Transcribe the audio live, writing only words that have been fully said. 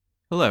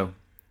Hello.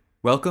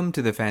 Welcome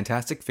to the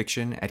Fantastic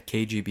Fiction at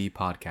KGB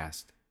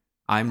podcast.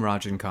 I'm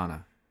Rajan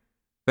Khanna.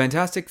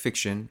 Fantastic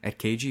Fiction at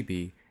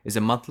KGB is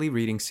a monthly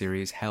reading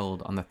series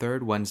held on the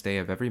third Wednesday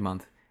of every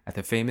month at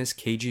the famous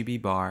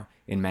KGB bar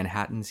in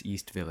Manhattan's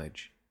East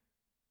Village.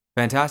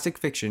 Fantastic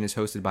Fiction is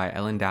hosted by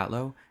Ellen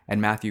Datlow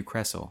and Matthew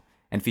Kressel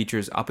and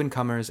features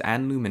up-and-comers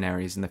and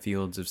luminaries in the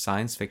fields of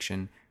science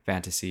fiction,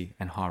 fantasy,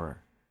 and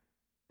horror.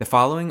 The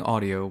following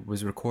audio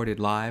was recorded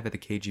live at the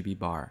KGB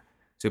bar,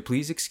 so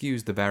please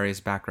excuse the various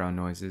background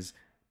noises,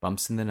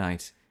 bumps in the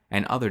night,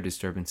 and other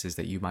disturbances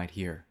that you might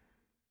hear.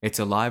 It's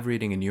a live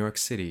reading in New York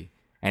City,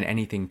 and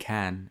anything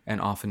can and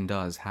often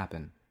does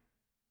happen.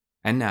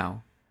 And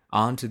now,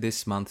 on to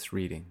this month's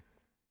reading.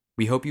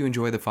 We hope you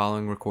enjoy the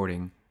following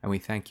recording, and we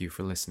thank you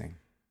for listening.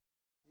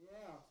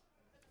 Yeah.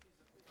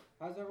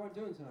 How's everyone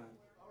doing tonight?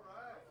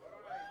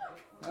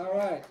 All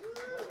right.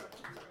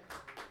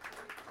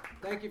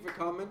 Thank you for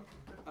coming.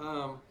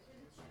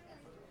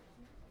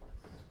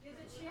 There's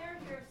a chair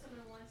here if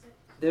someone wants it.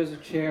 There's a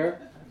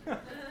chair.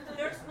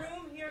 There's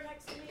room here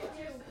next to me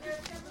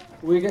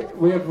too.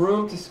 We have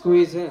room to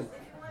squeeze in.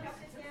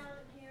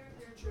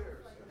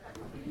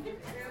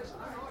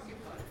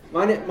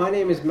 My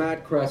name is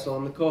Matt Kressel.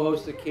 I'm the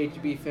co-host of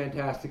KGB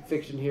Fantastic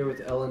Fiction here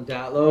with Ellen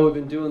Datlow. We've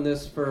been doing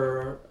this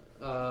for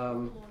a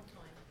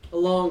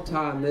long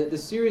time. The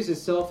series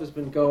itself has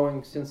been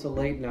going since the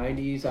late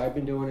 90s. I've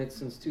been doing it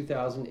since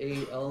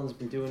 2008. Ellen's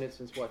been doing it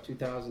since,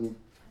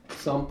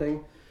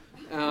 2000-something.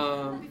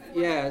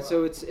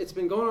 So it's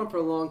been going on for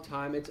a long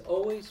time. It's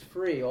always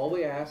free. All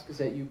we ask is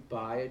that you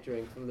buy a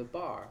drink from the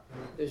bar.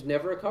 There's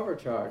never a cover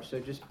charge, so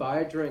just buy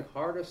a drink,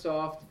 hard or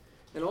soft.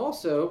 And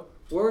also,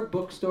 Word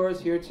Bookstore is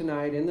here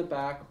tonight in the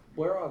back.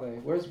 Where are they?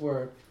 Where's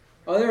Word?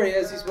 Oh, there he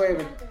is. He's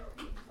waving.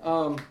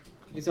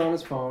 He's on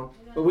his phone.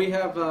 But we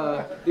have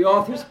the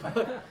author's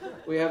book.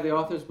 We have the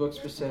author's books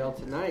for sale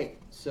tonight.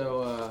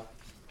 So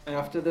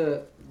after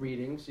the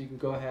readings, you can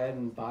go ahead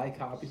and buy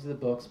copies of the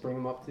books, bring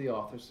them up to the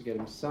authors to get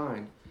them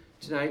signed.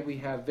 Tonight we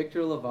have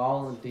Victor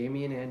LaValle and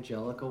Damien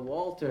Angelica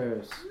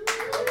Walters.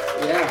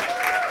 Yeah.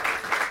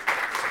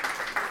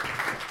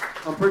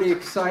 I'm pretty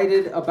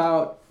excited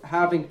about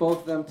having both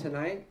of them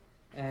tonight.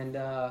 And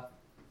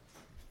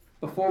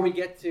before we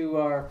get to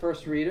our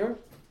first reader,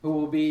 who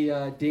will be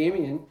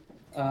Damien,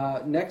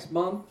 next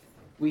month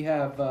we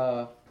have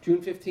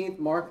June 15th,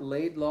 Mark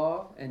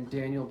Laidlaw and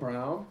Daniel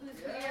Brown.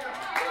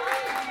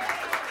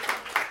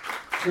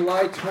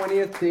 July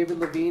 20th, David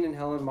Levine and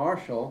Helen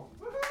Marshall.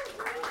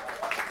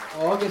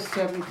 August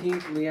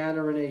 17th,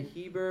 Leanna Renee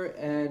Heber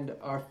and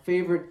our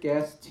favorite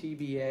guest,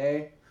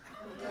 TBA.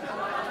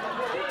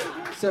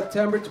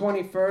 September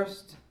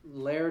 21st,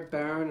 Laird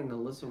Barron and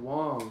Alyssa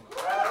Wong.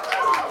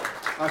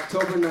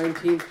 October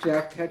 19th,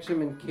 Jack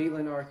Ketchum and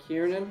Caitlin R.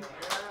 Kiernan.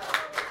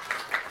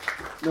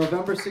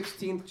 November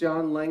 16th,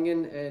 John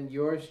Lengen and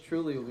yours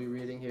truly will be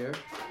reading here.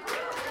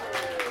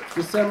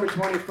 December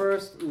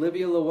 21st,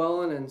 Livia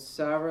Llewellyn and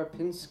Sarah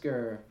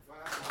Pinsker.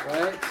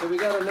 Right? So we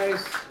got a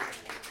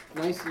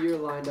nice year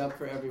lined up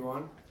for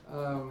everyone.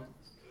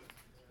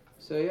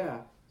 So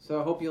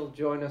I hope you'll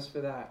join us for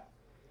that.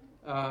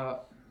 Our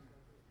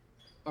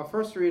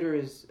first reader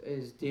is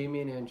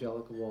Damien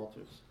Angelica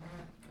Walters.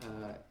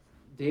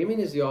 Damien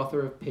is the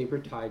author of Paper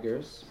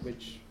Tigers,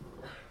 which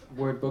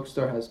Word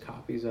Bookstore has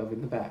copies of in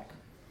the back.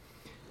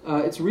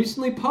 It's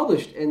recently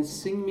published in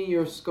Sing Me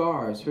Your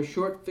Scars. Her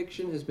short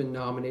fiction has been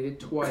nominated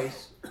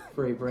twice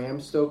for a Bram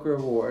Stoker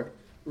Award,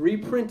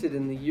 reprinted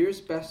in the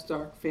year's Best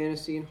Dark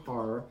Fantasy and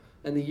Horror,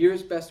 and the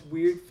year's Best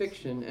Weird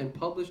Fiction, and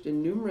published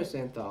in numerous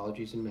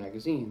anthologies and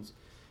magazines.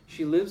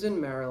 She lives in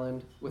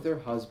Maryland with her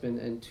husband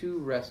and 2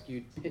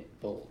 rescued pit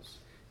bulls.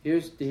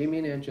 Here's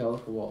Damien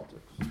Angelica Walters.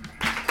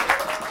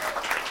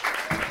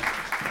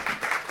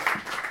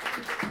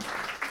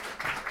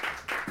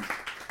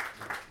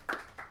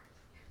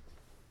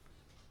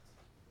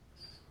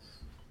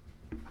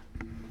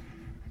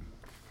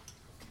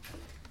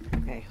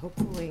 Okay,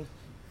 hopefully.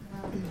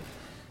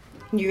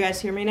 Can you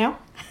guys hear me now?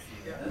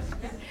 Yes.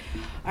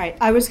 All right,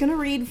 I was going to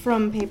read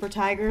from Paper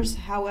Tigers,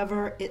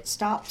 however, it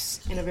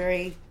stops in a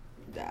very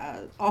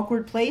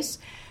awkward place.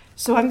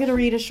 So I'm going to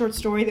read a short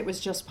story that was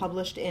just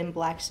published in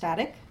Black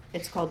Static.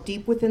 It's called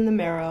Deep Within the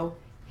Marrow,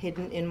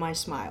 Hidden in My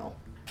Smile.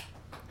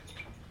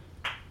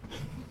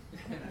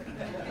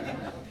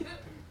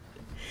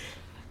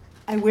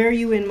 I wear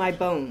you in my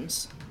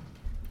bones.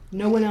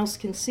 No one else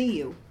can see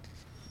you,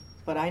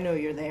 but I know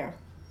you're there.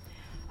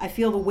 I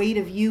feel the weight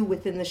of you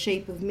within the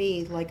shape of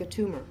me like a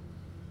tumor,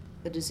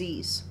 a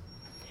disease.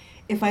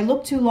 If I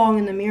look too long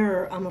in the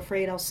mirror, I'm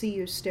afraid I'll see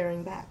you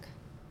staring back.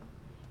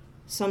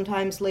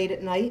 Sometimes late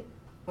at night,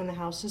 when the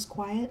house is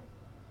quiet,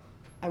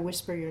 I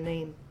whisper your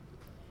name,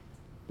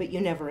 but you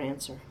never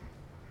answer.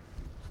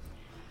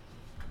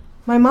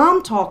 My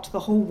mom talked the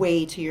whole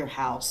way to your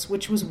house,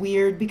 which was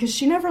weird because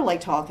she never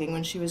liked talking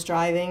when she was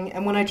driving,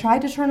 and when I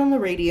tried to turn on the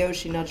radio,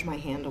 she nudged my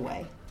hand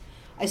away.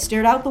 I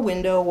stared out the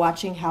window,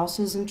 watching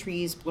houses and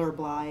trees blur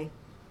by,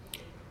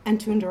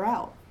 and tuned her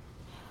out.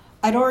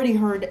 I'd already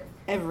heard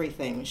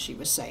everything she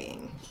was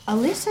saying.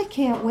 Alyssa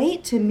can't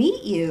wait to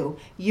meet you.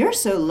 You're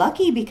so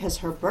lucky because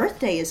her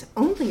birthday is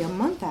only a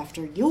month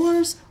after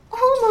yours,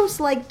 almost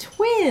like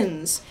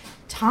twins.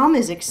 Tom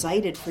is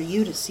excited for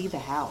you to see the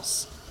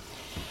house.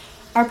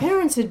 Our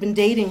parents had been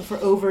dating for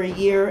over a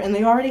year, and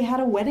they already had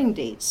a wedding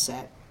date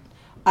set.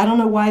 I don't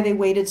know why they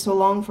waited so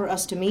long for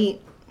us to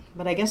meet,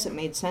 but I guess it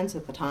made sense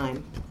at the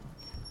time.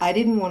 I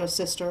didn't want a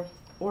sister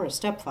or a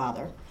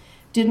stepfather.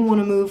 Didn't want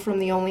to move from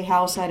the only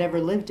house I'd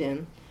ever lived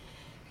in.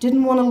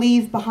 Didn't want to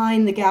leave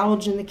behind the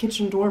gouge in the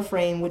kitchen door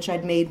frame which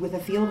I'd made with a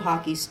field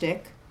hockey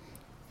stick,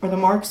 or the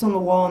marks on the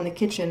wall in the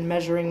kitchen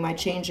measuring my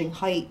changing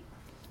height,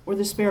 or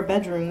the spare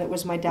bedroom that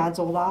was my dad's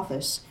old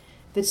office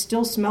that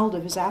still smelled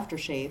of his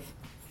aftershave,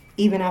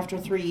 even after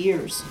 3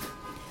 years.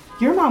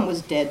 Your mom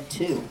was dead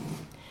too.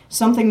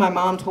 Something my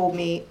mom told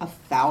me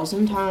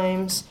 1,000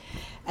 times,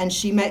 and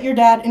she met your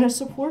dad in a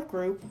support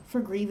group for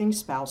grieving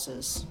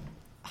spouses.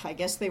 I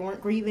guess they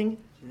weren't grieving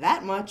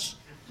that much.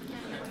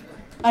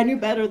 I knew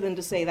better than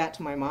to say that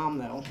to my mom,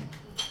 though.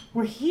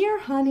 "We're here,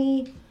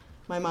 honey,"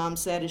 my mom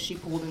said as she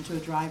pulled into a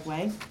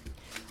driveway.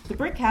 The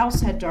brick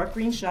house had dark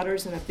green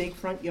shutters and a big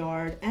front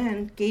yard,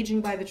 and,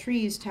 gauging by the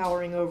trees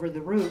towering over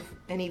the roof,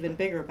 an even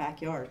bigger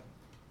backyard.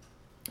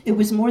 It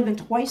was more than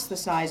twice the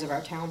size of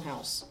our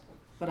townhouse,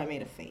 but I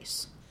made a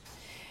face.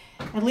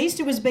 At least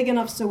it was big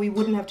enough so we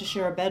wouldn't have to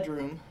share a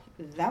bedroom.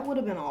 That would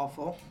have been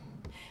awful.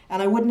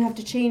 And I wouldn't have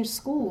to change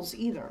schools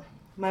either.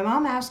 My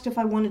mom asked if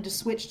I wanted to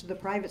switch to the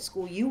private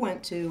school you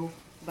went to,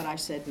 but I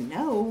said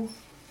no.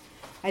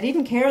 I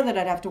didn't care that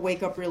I'd have to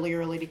wake up really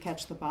early to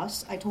catch the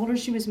bus. I told her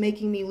she was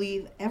making me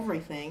leave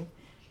everything,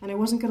 and I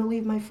wasn't going to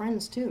leave my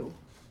friends too.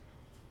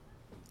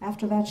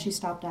 After that, she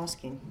stopped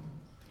asking.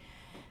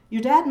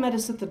 Your dad met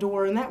us at the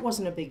door, and that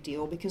wasn't a big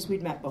deal because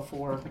we'd met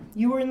before.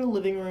 You were in the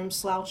living room,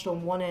 slouched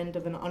on one end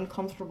of an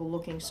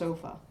uncomfortable-looking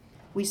sofa.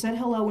 We said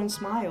hello and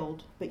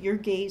smiled, but your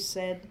gaze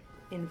said,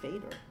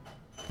 "Invader."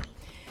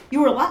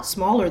 You were a lot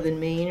smaller than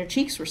me, and your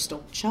cheeks were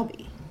still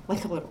chubby,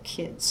 like a little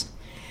kid's.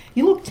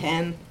 You looked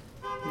 10,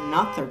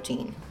 not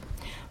 13.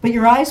 But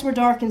your eyes were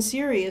dark and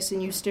serious,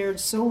 and you stared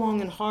so long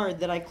and hard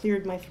that I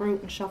cleared my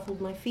throat and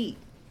shuffled my feet.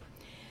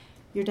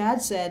 Your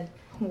dad said,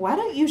 "Why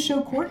don't you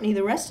show Courtney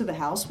the rest of the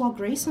house while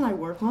Grace and I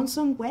work on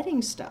some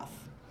wedding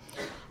stuff?"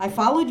 I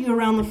followed you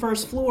around the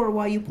first floor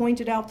while you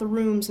pointed out the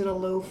rooms in a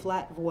low,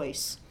 flat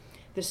voice.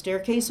 The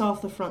staircase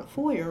off the front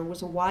foyer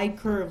was a wide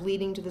curve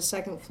leading to the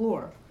second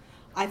floor.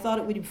 I thought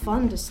it would be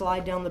fun to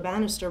slide down the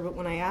banister, but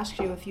when I asked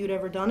you if you'd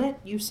ever done it,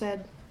 you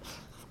said,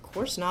 "Of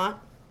course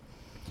not."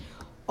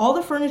 All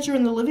the furniture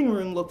in the living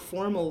room looked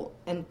formal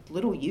and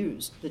little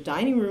used. The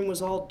dining room was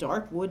all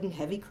dark wood and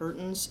heavy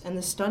curtains, and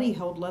the study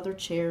held leather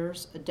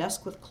chairs, a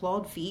desk with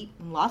clawed feet,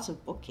 and lots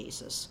of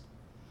bookcases.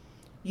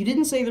 You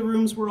didn't say the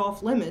rooms were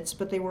off limits,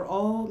 but they were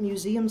all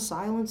museum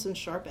silence and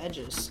sharp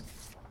edges.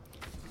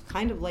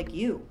 Kind of like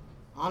you,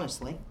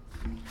 honestly.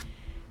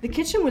 The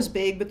kitchen was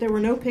big, but there were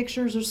no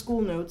pictures or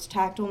school notes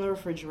tacked on the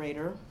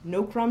refrigerator,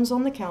 no crumbs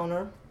on the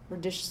counter, or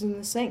dishes in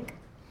the sink.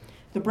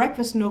 The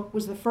breakfast nook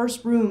was the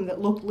first room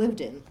that looked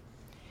lived in.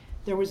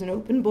 There was an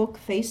open book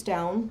face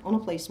down on a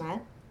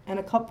placemat, and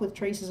a cup with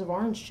traces of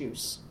orange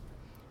juice.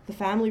 The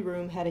family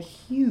room had a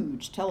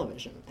huge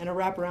television and a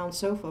wraparound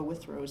sofa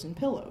with throws and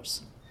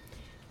pillows.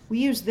 "We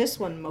use this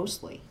one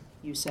mostly,"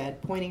 you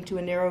said, pointing to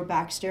a narrow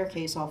back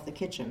staircase off the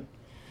kitchen.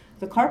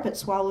 The carpet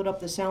swallowed up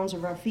the sounds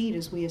of our feet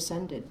as we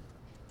ascended.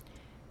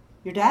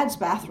 Your dad's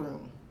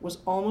bathroom was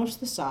almost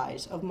the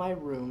size of my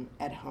room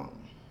at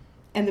home.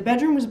 And the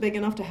bedroom was big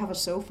enough to have a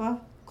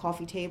sofa,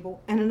 coffee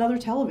table, and another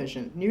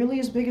television, nearly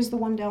as big as the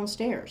one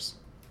downstairs.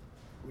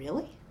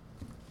 Really?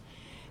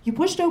 You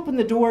pushed open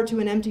the door to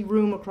an empty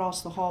room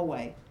across the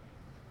hallway.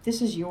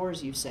 "This is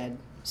yours," you said,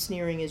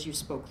 sneering as you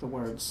spoke the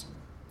words.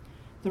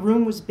 The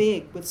room was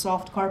big, with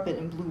soft carpet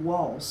and blue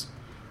walls.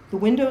 The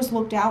windows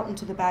looked out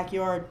into the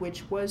backyard,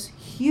 which was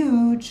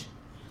huge,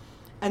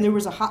 and there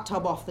was a hot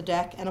tub off the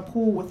deck and a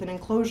pool with an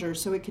enclosure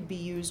so it could be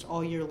used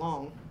all year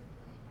long.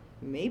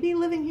 Maybe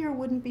living here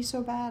wouldn't be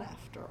so bad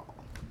after all.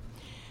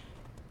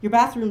 "Your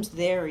bathroom's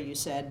there," you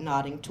said,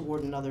 nodding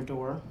toward another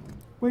door.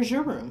 "Where's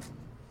your room?"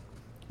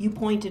 You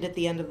pointed at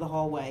the end of the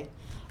hallway.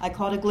 I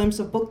caught a glimpse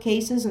of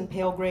bookcases and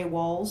pale gray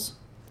walls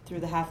through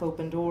the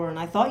half-open door, and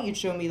I thought you'd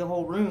show me the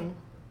whole room,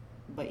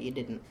 but you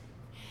didn't.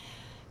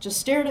 Just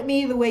stared at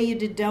me the way you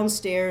did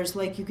downstairs,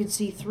 like you could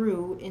see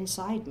through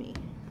inside me.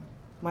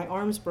 My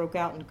arms broke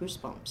out in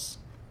goosebumps,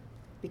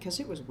 because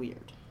it was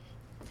weird.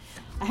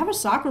 "I have a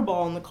soccer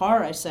ball in the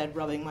car," I said,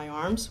 rubbing my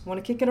arms. "Want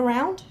to kick it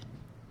around?"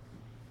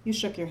 You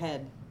shook your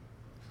head.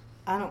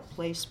 "I don't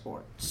play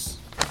sports."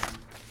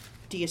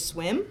 "Do you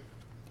swim?"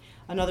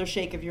 Another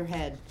shake of your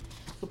head.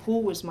 The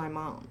pool was my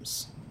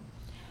mom's.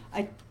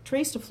 I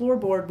traced a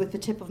floorboard with the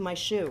tip of my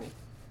shoe.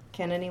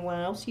 "Can anyone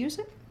else use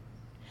it?"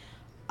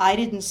 I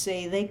didn't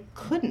say they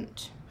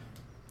couldn't.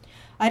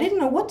 I didn't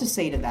know what to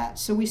say to that,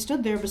 so we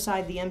stood there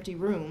beside the empty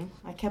room.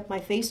 I kept my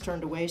face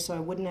turned away so I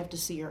wouldn't have to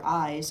see your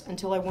eyes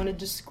until I wanted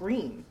to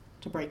scream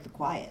to break the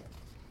quiet.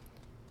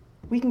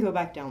 "We can go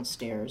back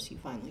downstairs," you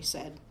finally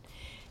said.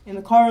 In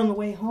the car on the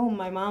way home,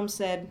 my mom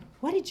said,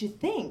 "What did you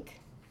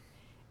think?"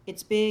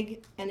 "It's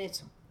big and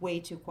it's way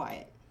too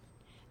quiet."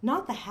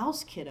 "Not the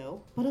house,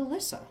 kiddo, but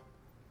Alyssa."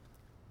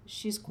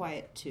 "She's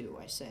quiet too,"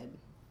 I said.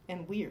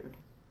 "And weird,"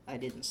 I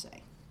didn't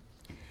say.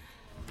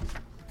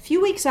 A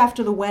few weeks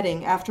after the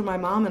wedding, after my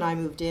mom and I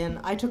moved in,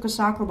 I took a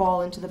soccer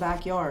ball into the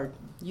backyard.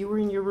 You were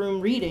in your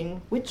room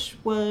reading, which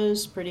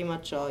was pretty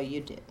much all you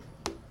did.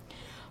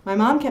 My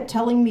mom kept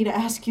telling me to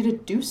ask you to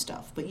do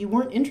stuff, but you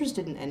weren't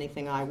interested in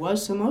anything I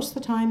was, so most of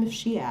the time if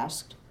she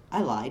asked,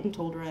 I lied and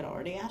told her I'd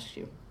already asked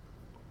you.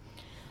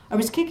 I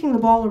was kicking the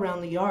ball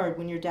around the yard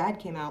when your dad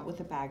came out with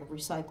a bag of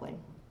recycling.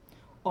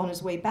 On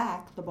his way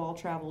back, the ball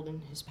traveled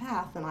in his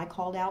path, and I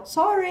called out,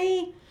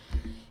 "Sorry!"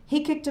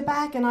 He kicked it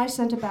back, and I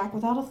sent it back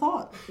without a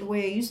thought, the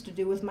way I used to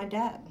do with my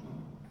dad.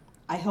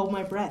 I held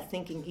my breath,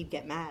 thinking he'd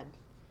get mad.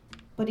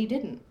 But he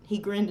didn't. He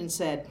grinned and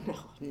said,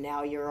 "Oh,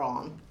 now you're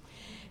on."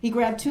 He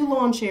grabbed 2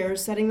 lawn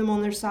chairs, setting them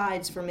on their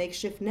sides for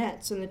makeshift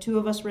nets, and the 2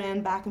 of us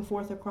ran back and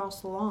forth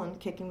across the lawn,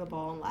 kicking the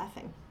ball and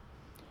laughing.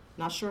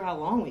 Not sure how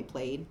long we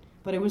played,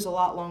 but it was a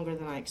lot longer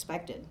than I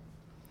expected.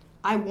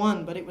 I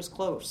won, but it was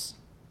close.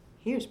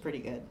 He was pretty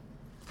good.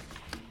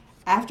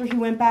 After he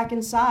went back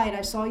inside,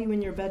 I saw you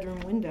in your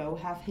bedroom window,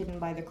 half hidden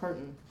by the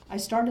curtain. I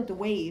started to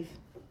wave,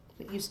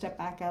 but you stepped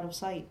back out of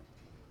sight.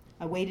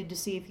 I waited to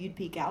see if you'd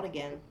peek out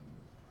again,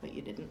 but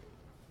you didn't.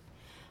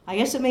 I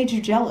guess it made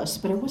you jealous,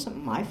 but it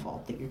wasn't my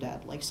fault that your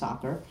dad liked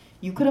soccer.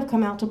 You could have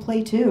come out to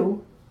play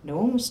too. No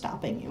one was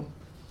stopping you.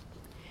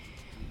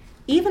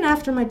 Even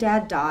after my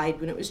dad died,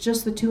 when it was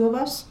just the 2 of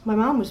us, my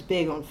mom was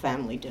big on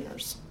family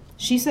dinners.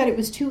 She said it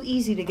was too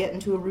easy to get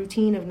into a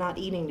routine of not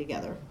eating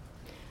together.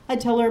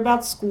 I'd tell her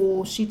about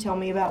school, she'd tell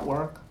me about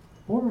work.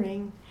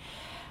 Boring.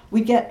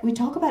 We'd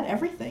talk about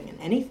everything and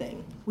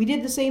anything. We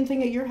did the same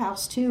thing at your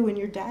house too, and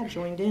your dad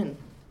joined in.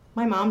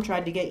 My mom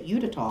tried to get you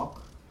to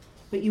talk,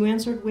 but you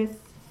answered with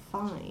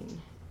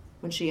 "fine"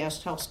 when she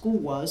asked how school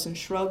was, and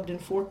shrugged and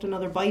forked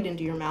another bite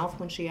into your mouth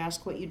when she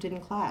asked what you did in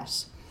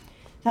class.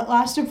 That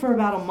lasted for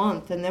about a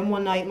month, and then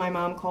one night my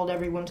mom called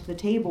everyone to the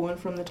table, and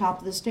from the top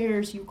of the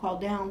stairs you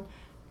called down,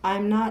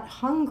 "I'm not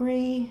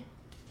hungry."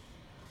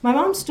 My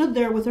mom stood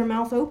there with her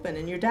mouth open,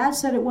 and your dad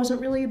said it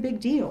wasn't really a big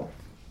deal.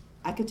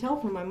 I could tell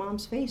from my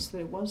mom's face that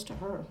it was to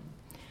her.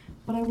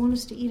 "But I want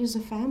us to eat as a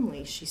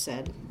family," she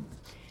said.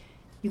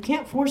 "You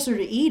can't force her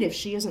to eat if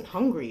she isn't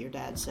hungry," your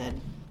dad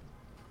said.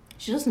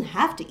 "She doesn't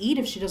have to eat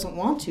if she doesn't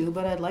want to,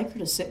 but I'd like her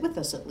to sit with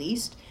us at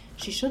least.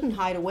 She shouldn't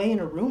hide away in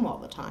her room all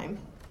the time."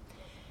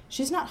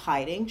 "She's not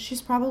hiding.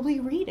 She's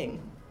probably reading.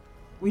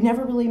 We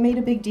never really made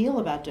a big deal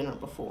about dinner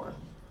before."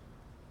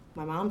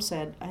 My mom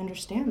said, "I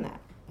understand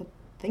that, but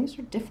things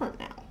are different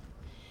now.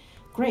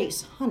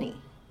 Grace, honey,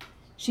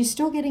 she's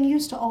still getting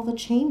used to all the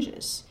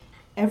changes.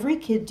 Every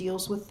kid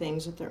deals with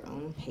things at their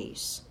own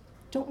pace.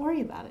 Don't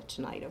worry about it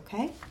tonight,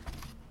 okay?"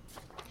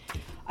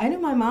 I knew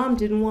my mom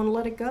didn't want to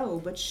let it go,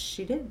 but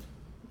she did.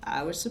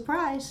 I was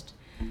surprised.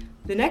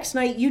 The next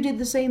night you did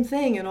the same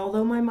thing, and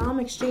although my mom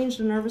exchanged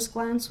a nervous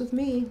glance with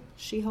me,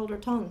 she held her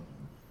tongue.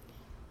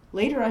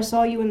 Later I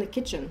saw you in the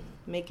kitchen,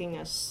 making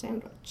a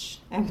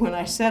sandwich, and when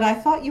I said I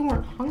thought you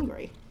weren't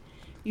hungry,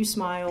 you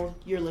smiled,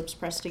 your lips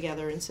pressed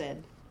together, and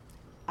said,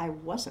 "I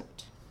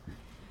wasn't."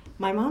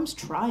 "My mom's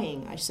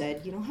trying," I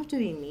said. "You don't have to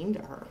be mean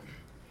to her."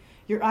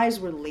 Your eyes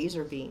were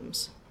laser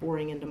beams,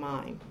 boring into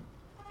mine.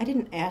 I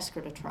didn't ask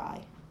her to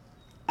try.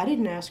 I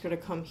didn't ask her to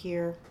come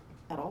here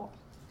at all.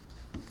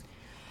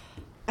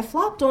 I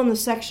flopped on the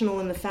sectional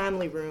in the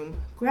family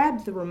room,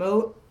 grabbed the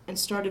remote, and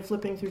started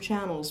flipping through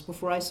channels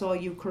before I saw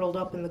you curled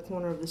up in the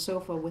corner of the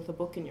sofa with a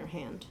book in your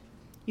hand.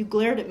 You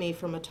glared at me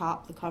from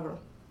atop the cover.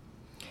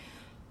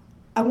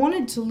 I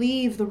wanted to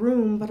leave the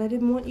room, but I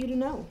didn't want you to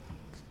know.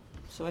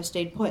 So I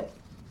stayed put.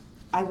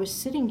 "I was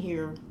sitting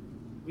here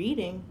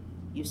reading,"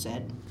 you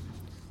said.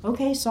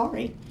 "Okay,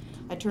 sorry."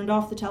 I turned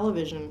off the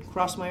television,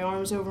 crossed my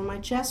arms over my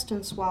chest,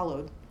 and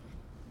swallowed.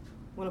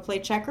 "Want to play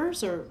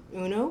checkers or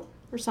Uno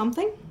or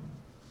something?"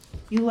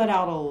 You let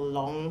out a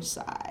long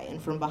sigh,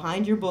 and from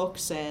behind your book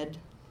said,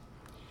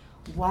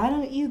 "Why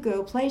don't you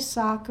go play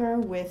soccer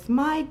with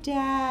my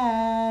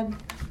dad?"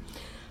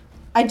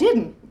 I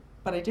didn't,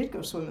 but I did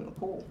go swim in the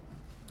pool.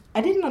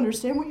 I didn't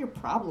understand what your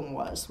problem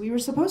was. We were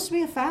supposed to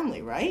be a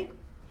family, right?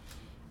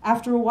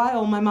 After a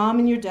while, my mom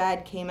and your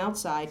dad came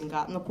outside and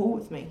got in the pool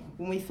with me.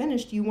 When we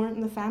finished, you weren't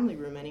in the family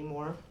room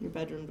anymore. Your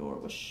bedroom door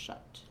was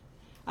shut.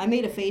 I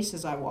made a face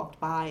as I walked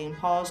by and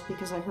paused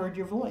because I heard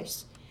your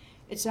voice.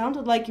 It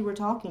sounded like you were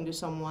talking to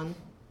someone,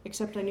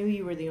 except I knew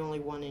you were the only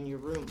one in your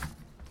room.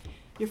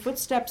 Your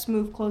footsteps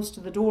moved close to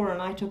the door,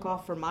 and I took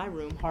off for my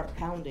room, heart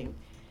pounding.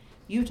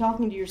 You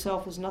talking to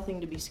yourself was nothing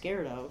to be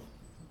scared of,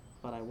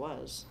 but I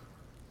was.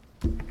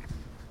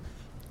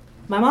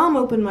 My mom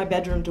opened my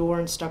bedroom door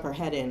and stuck her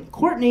head in.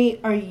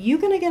 "Courtney, are you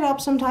going to get up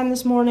sometime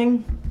this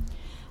morning?"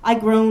 I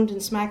groaned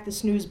and smacked the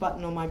snooze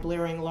button on my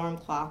blaring alarm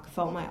clock,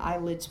 felt my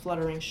eyelids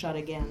fluttering shut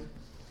again.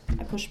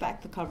 I pushed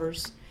back the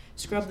covers,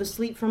 scrubbed the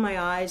sleep from my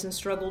eyes, and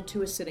struggled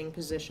to a sitting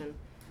position.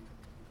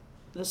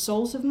 The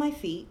soles of my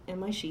feet and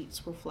my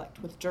sheets were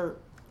flecked with dirt.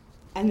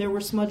 and there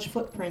were smudged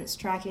footprints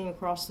tracking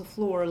across the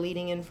floor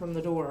leading in from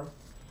the door.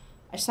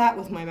 I sat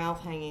with my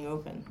mouth hanging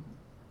open.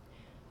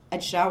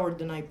 I'd showered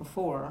the night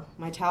before.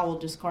 My towel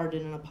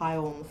discarded in a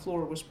pile on the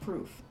floor was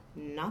proof.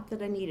 Not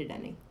that I needed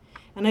any.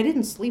 And I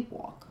didn't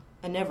sleepwalk.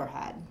 I never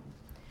had.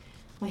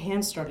 My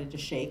hands started to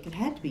shake. It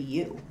had to be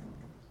you.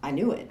 I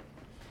knew it.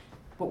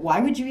 But why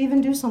would you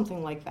even do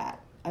something like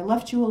that? I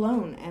left you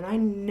alone, and I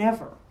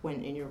never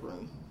went in your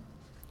room.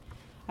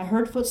 I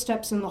heard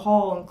footsteps in the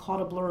hall and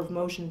caught a blur of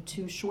motion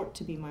too short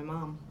to be my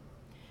mom.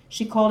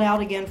 She called out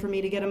again for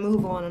me to get a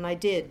move on, and I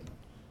did,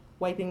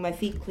 wiping my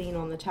feet clean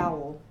on the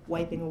towel,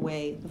 wiping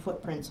away the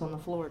footprints on the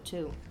floor,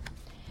 too.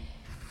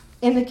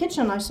 In the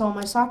kitchen, I saw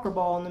my soccer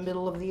ball in the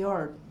middle of the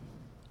yard.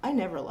 I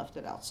never left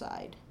it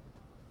outside.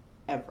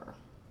 Ever.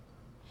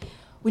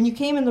 When you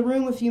came in the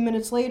room a few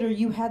minutes later,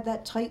 you had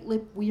that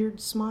tight-lipped, weird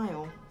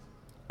smile.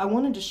 I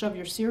wanted to shove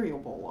your cereal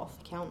bowl off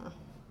the counter.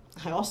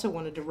 I also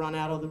wanted to run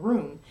out of the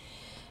room.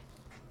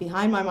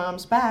 Behind my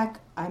mom's back,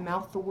 I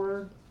mouthed the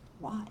word,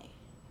 "Why?"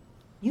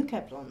 You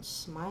kept on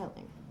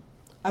smiling.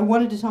 I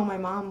wanted to tell my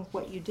mom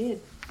what you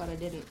did, but I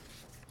didn't.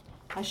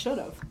 I should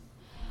have.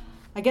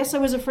 I guess I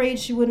was afraid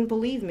she wouldn't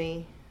believe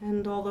me,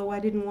 and although I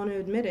didn't want to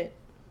admit it,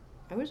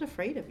 I was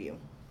afraid of you.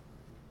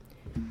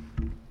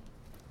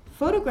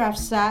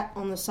 Photographs sat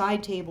on the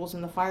side tables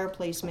in the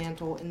fireplace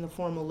mantel in the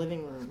formal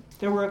living room.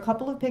 There were a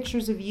couple of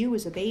pictures of you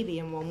as a baby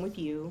and one with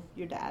you,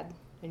 your dad,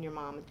 and your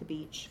mom at the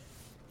beach.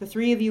 The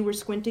three of you were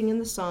squinting in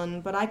the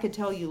sun, but I could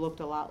tell you looked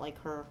a lot like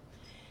her.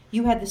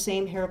 You had the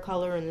same hair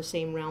color and the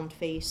same round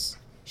face.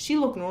 She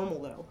looked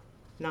normal, though,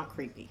 not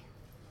creepy.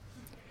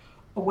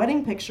 A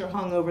wedding picture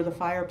hung over the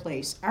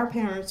fireplace. Our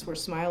parents were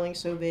smiling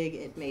so big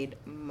it made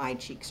my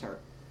cheeks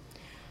hurt.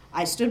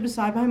 I stood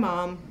beside my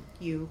mom,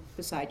 you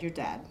beside your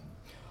dad.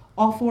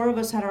 All four of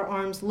us had our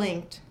arms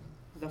linked,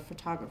 the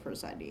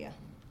photographer's idea.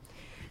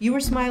 You were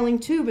smiling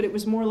too, but it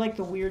was more like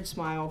the weird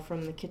smile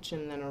from the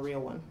kitchen than a real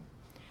one.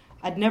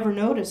 I'd never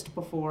noticed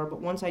before, but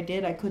once I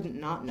did, I couldn't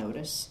not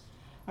notice.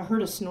 I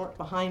heard a snort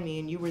behind me,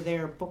 and you were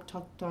there, book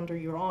tucked under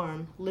your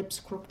arm, lips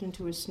crooked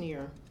into a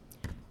sneer.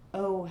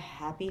 "Oh,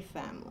 happy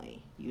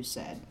family," you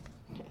said.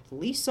 "At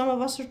least some of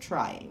us are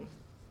trying."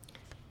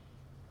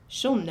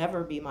 "She'll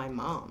never be my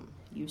mom,"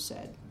 you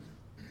said.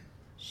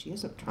 "She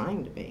isn't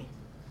trying to be."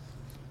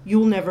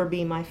 "You'll never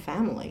be my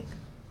family."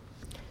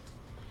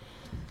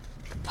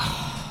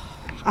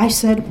 I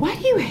said, "Why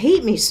do you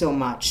hate me so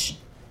much?"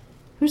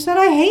 "Who said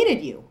I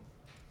hated you?"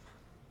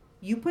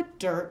 "You put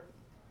dirt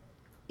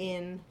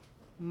in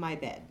my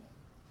bed."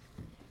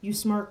 You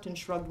smirked and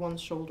shrugged one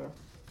shoulder.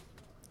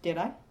 "Did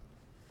I?"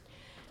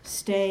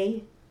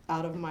 "Stay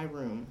out of my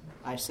room,"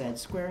 I said,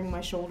 squaring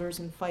my shoulders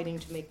and fighting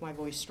to make my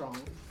voice strong.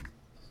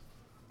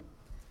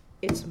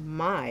 "It's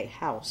my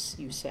house,"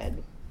 you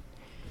said.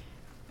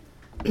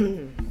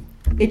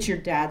 "It's your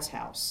dad's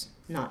house,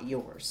 not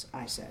yours,"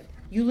 I said.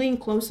 You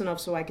leaned close enough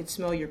so I could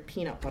smell your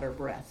peanut butter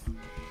breath.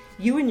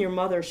 "You and your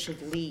mother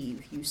should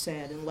leave," you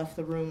said, and left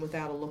the room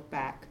without a look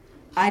back.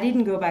 I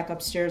didn't go back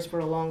upstairs for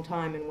a long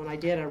time, and when I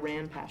did, I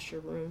ran past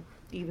your room,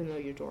 even though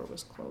your door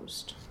was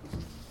closed.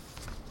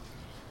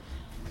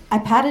 I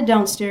padded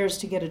downstairs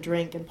to get a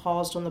drink and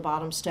paused on the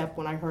bottom step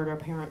when I heard our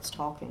parents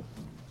talking.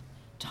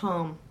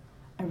 "Tom,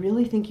 I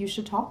really think you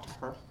should talk to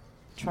her.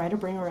 Try to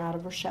bring her out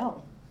of her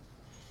shell.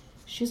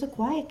 She's a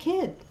quiet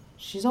kid.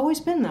 She's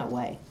always been that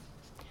way."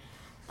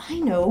 "I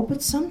know,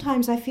 but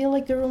sometimes I feel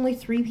like there are only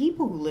 3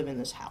 people who live in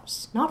this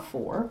house, not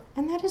 4,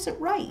 and that isn't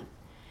right.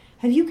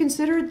 Have you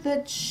considered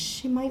that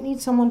she might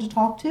need someone to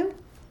talk to?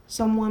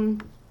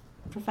 Someone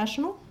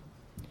professional?"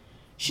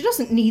 "She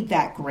doesn't need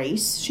that,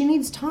 Grace. She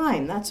needs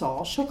time, that's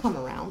all. She'll come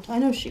around. I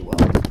know she will."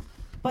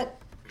 "But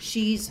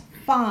she's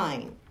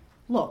fine.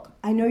 Look,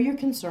 I know you're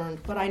concerned,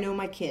 but I know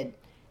my kid.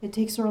 It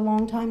takes her a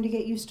long time to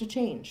get used to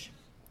change."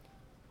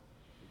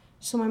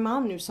 So my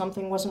mom knew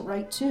something wasn't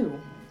right too,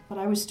 but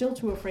I was still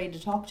too afraid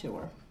to talk to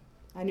her.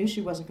 I knew she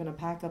wasn't going to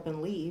pack up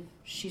and leave.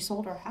 She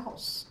sold her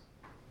house.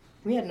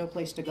 We had no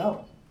place to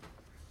go.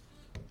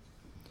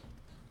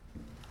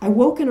 I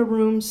woke in a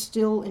room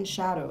still in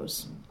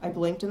shadows. I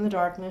blinked in the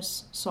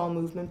darkness, saw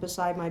movement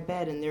beside my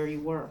bed, and there you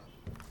were.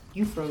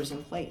 You froze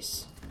in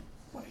place.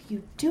 "What are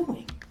you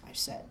doing?" I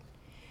said.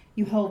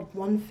 You held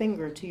one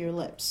finger to your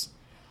lips.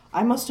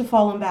 I must have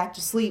fallen back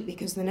to sleep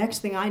because the next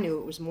thing I knew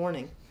it was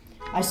morning.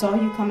 I saw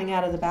you coming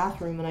out of the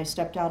bathroom and I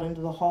stepped out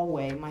into the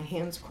hallway, my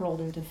hands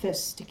curled into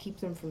fists to keep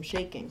them from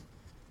shaking.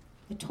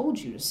 "I told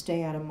you to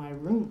stay out of my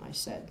room," I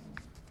said.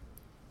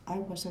 "I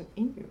wasn't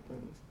in your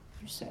room,"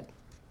 you said.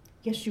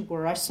 "Yes, you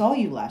were. I saw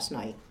you last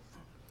night."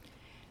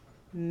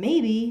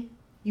 "Maybe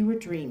you were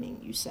dreaming,"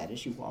 you said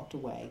as you walked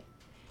away.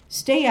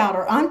 "Stay out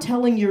or I'm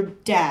telling your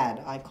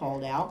dad," I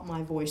called out,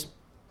 my voice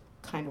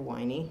kind of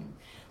whiny.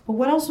 But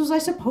what else was I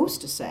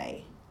supposed to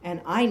say?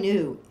 And I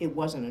knew it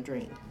wasn't a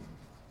dream.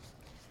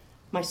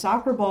 My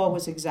soccer ball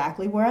was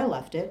exactly where I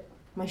left it.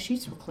 My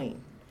sheets were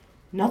clean.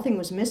 Nothing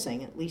was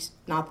missing, at least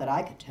not that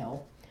I could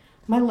tell.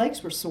 My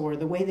legs were sore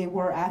the way they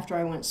were after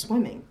I went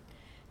swimming.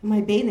 And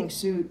my bathing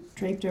suit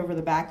draped over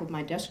the back of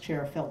my desk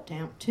chair felt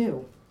damp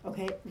too.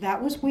 Okay,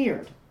 that was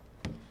weird.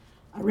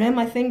 I ran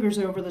my fingers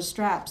over the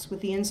straps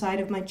with the inside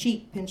of my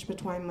cheek pinched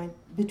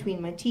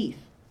between my teeth.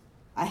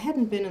 I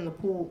hadn't been in the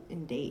pool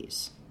in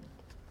days.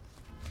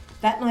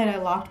 That night I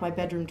locked my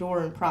bedroom door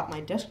and propped my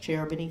desk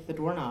chair beneath the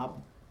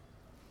doorknob.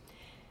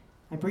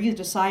 I breathed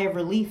a sigh of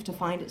relief to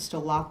find it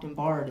still locked and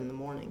barred in the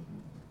morning.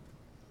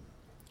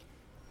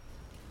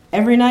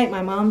 Every night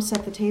my mom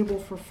set the table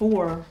for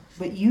 4,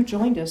 but you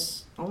joined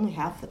us only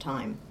half the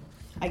time.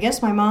 I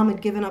guess my mom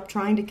had given up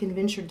trying to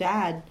convince your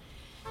dad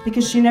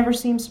because she never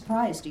seemed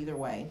surprised either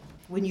way.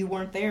 When you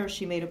weren't there,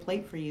 she made a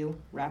plate for you,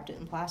 wrapped it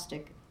in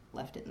plastic,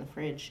 left it in the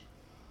fridge.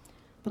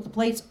 But the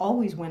plates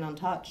always went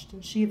untouched,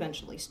 and she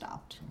eventually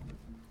stopped.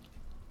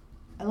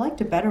 I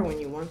liked it better when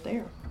you weren't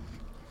there.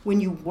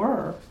 When you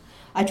were,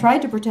 I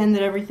tried to pretend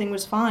that everything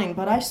was fine,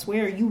 but I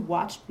swear you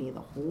watched me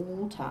the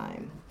whole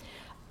time.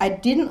 I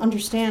didn't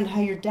understand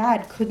how your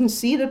dad couldn't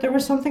see that there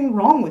was something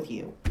wrong with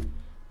you.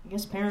 I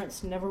guess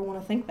parents never want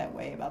to think that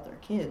way about their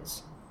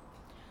kids.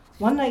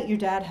 One night your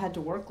dad had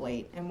to work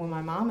late, and when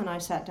my mom and I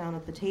sat down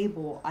at the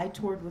table, I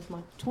toyed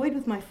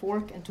with my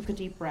fork and took a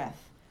deep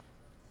breath.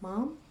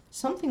 Mom,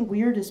 something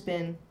weird has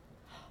been...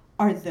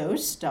 Are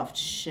those stuffed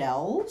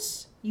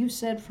shells? You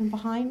said from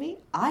behind me.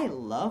 I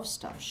love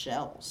stuffed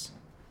shells.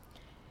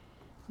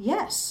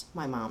 Yes,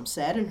 my mom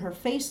said, and her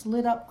face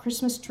lit up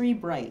Christmas tree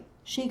bright.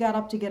 She got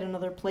up to get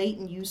another plate,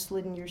 and you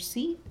slid in your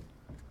seat,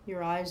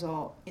 your eyes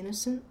all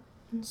innocent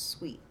and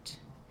sweet.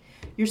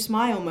 Your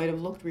smile might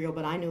have looked real,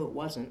 but I knew it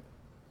wasn't.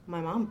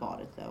 My mom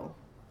bought it, though,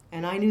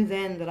 and I knew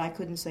then that I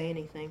couldn't say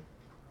anything.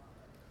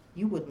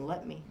 You wouldn't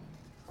let me.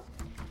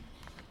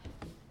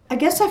 I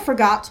guess I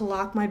forgot to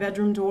lock my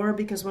bedroom door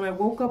because when I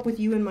woke up with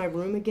you in my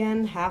room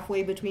again,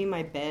 halfway between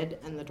my bed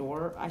and the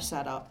door, I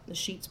sat up, the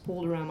sheets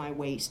pulled around my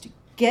waist.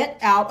 Get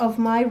out of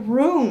my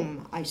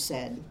room, I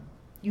said.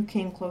 You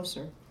came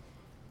closer.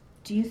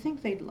 Do you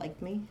think they'd like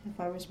me if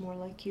I was more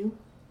like you?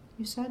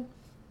 You said.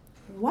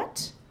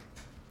 What?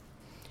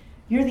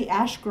 You're the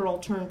Ash girl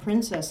turned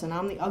princess, and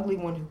I'm the ugly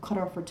one who cut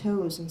off her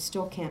toes and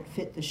still can't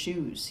fit the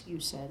shoes,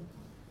 you said.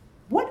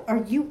 What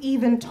are you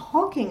even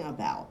talking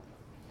about?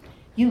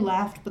 You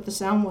laughed, but the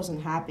sound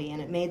wasn't happy,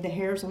 and it made the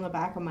hairs on the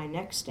back of my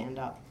neck stand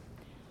up.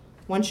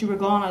 Once you were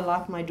gone, I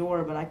locked my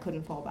door, but I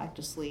couldn't fall back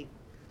to sleep.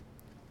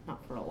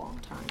 Not for a long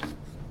time.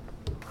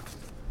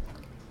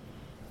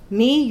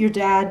 Me, your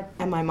dad,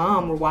 and my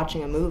mom were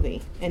watching a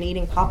movie and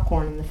eating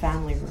popcorn in the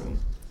family room.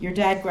 Your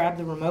dad grabbed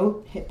the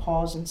remote, hit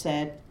pause, and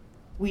said,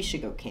 "We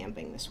should go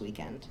camping this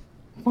weekend."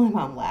 My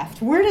mom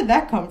laughed. Where did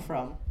that come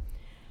from?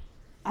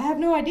 I have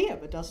no idea,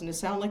 but doesn't it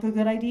sound like a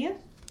good idea?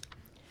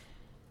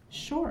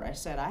 Sure, I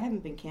said. I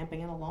haven't been camping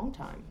in a long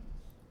time.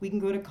 We can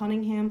go to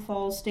Cunningham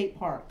Falls State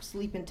Park,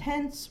 sleep in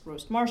tents,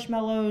 roast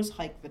marshmallows,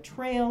 hike the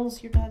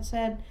trails, your dad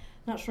said.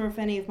 Not sure if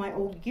any of my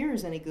old gear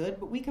is any good,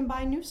 but we can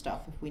buy new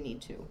stuff if we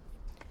need to.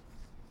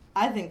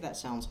 I think that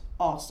sounds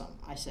awesome,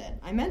 I said.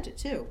 I meant it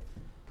too.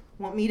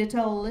 Want me to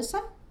tell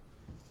Alyssa?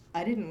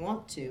 I didn't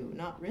want to,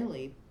 not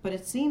really, but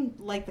it seemed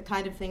like the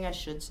kind of thing I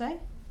should say.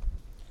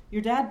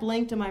 Your dad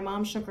blinked and my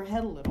mom shook her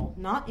head a little,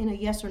 not in a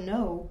yes or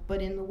no,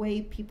 but in the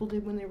way people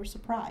did when they were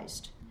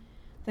surprised.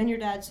 Then your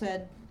dad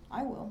said,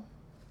 I will.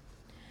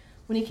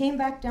 When he came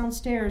back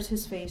downstairs,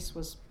 his face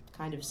was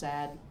kind of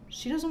sad.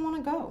 She doesn't want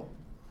to go.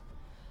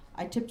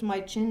 I tipped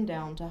my chin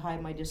down to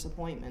hide my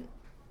disappointment.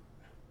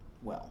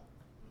 Well,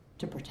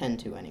 to pretend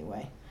to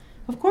anyway.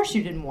 Of course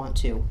you didn't want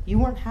to. You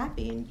weren't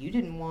happy, and you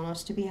didn't want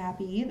us to be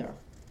happy either.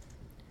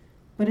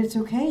 But it's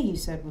okay, he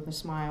said with a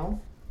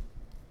smile.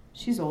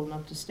 She's old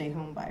enough to stay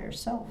home by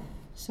herself,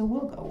 so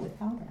we'll go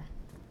without her.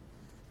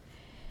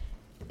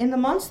 In the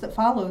months that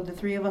followed, the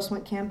three of us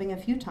went camping a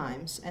few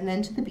times, and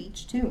then to the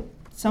beach, too.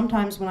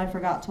 Sometimes when I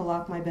forgot to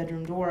lock my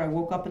bedroom door, I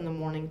woke up in the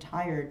morning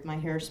tired, my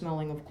hair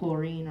smelling of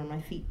chlorine or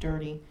my feet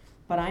dirty,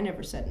 but I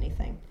never said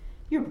anything.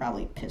 You were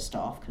probably pissed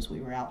off because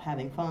we were out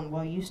having fun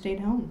while you stayed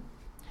home.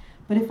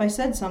 But if I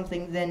said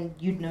something, then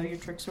you'd know your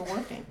tricks are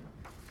working.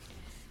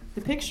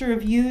 The picture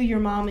of you, your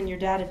mom, and your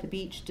dad at the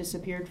beach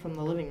disappeared from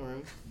the living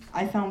room.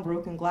 I found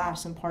broken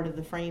glass and part of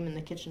the frame in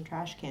the kitchen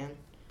trash can.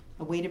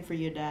 I waited for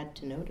your dad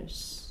to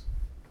notice,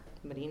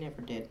 but he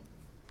never did.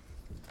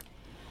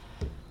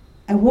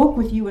 I woke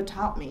with you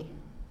atop me,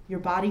 your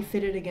body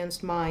fitted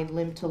against mine,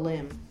 limb to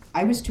limb.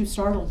 I was too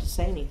startled to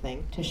say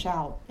anything, to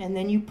shout, and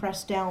then you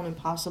pressed down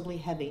impossibly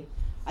heavy.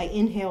 I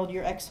inhaled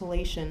your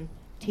exhalation,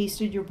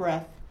 tasted your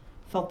breath,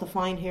 felt the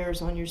fine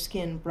hairs on your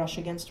skin brush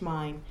against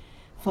mine,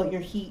 felt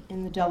your heat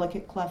in the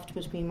delicate cleft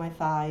between my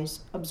thighs,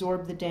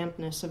 absorbed the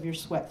dampness of your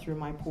sweat through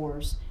my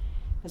pores.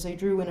 As I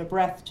drew in a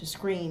breath to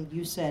scream,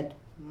 you said,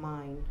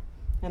 mine.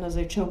 And as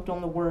I choked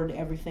on the word,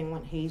 everything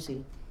went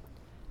hazy.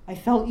 I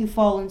felt you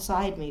fall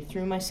inside me,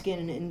 through my skin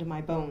and into my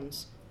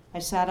bones. I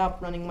sat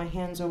up, running my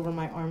hands over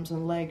my arms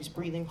and legs,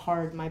 breathing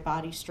hard, my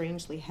body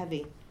strangely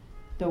heavy,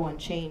 though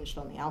unchanged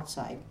on the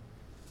outside.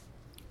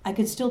 I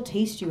could still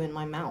taste you in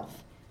my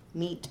mouth,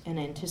 meat and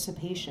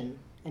anticipation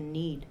and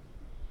need.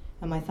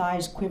 And my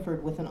thighs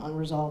quivered with an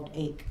unresolved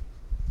ache.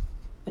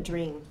 A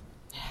dream.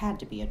 It had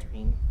to be a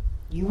dream.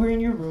 You were in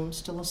your room,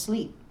 still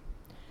asleep.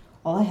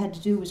 All I had to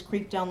do was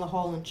creep down the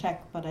hall and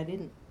check, but I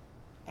didn't.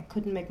 I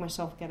couldn't make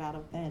myself get out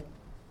of bed.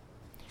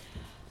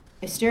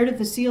 I stared at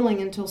the ceiling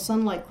until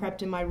sunlight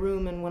crept in my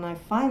room, and when I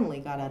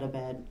finally got out of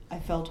bed, I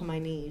fell to my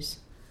knees.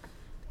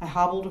 I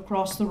hobbled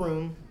across the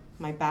room,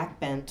 my back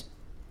bent,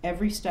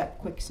 every step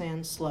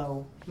quicksand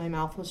slow. My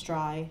mouth was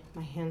dry,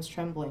 my hands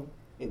trembling.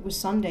 It was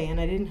Sunday, and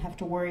I didn't have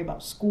to worry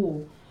about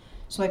school,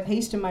 so I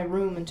paced in my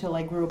room until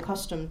I grew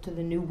accustomed to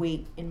the new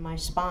weight in my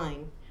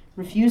spine,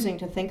 refusing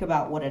to think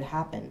about what had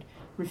happened,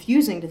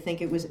 refusing to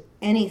think it was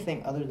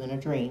anything other than a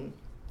dream.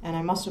 And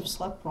I must have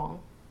slept wrong,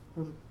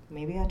 or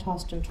maybe I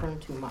tossed and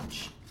turned too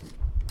much.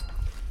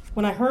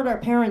 When I heard our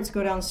parents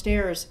go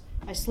downstairs,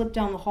 I slipped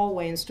down the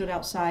hallway and stood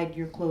outside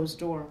your closed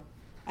door.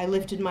 I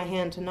lifted my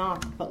hand to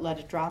knock, but let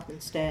it drop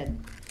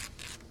instead.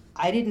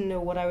 I didn't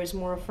know what I was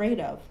more afraid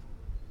of,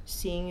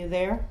 seeing you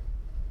there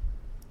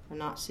or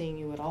not seeing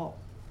you at all.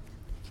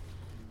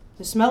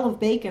 The smell of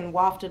bacon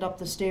wafted up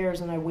the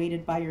stairs, and I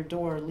waited by your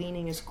door,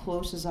 leaning as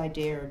close as I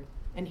dared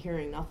and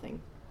hearing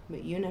nothing,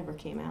 but you never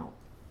came out.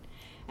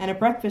 And at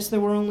breakfast, there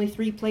were only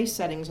 3 place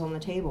settings on the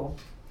table.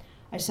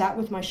 I sat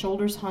with my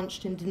shoulders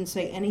hunched and didn't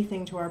say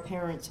anything to our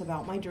parents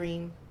about my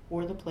dream,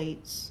 or the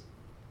plates,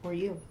 or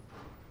you.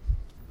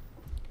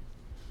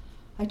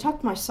 I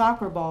tucked my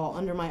soccer ball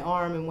under my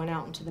arm and went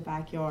out into the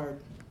backyard.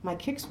 My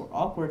kicks were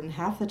awkward, and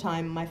half the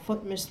time my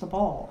foot missed the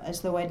ball,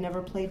 as though I'd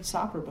never played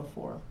soccer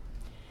before.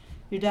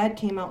 Your dad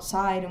came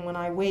outside, and when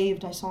I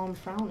waved, I saw him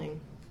frowning.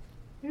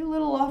 "You're a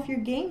little off your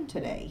game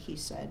today," he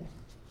said.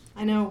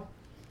 "I know.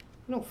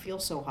 I don't feel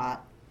so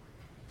hot."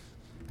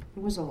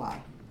 It was a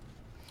lie.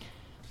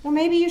 "Well,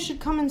 maybe you should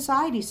come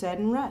inside," he said,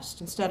 "and rest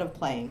instead of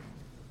playing."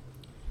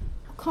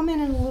 "I'll come in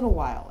a little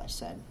while," I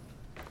said.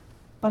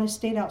 But I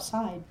stayed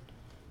outside,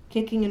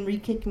 kicking and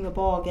re-kicking the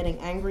ball, getting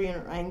angrier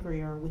and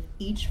angrier with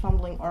each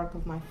fumbling arc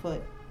of my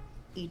foot,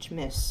 each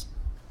miss.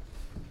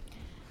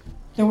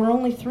 There were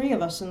only 3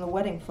 of us in the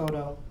wedding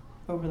photo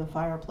over the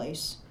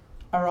fireplace.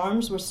 Our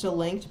arms were still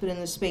linked, but in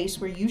the space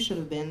where you should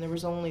have been, there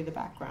was only the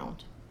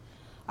background.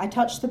 I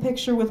touched the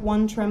picture with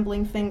one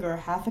trembling finger,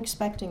 half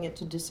expecting it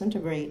to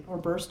disintegrate or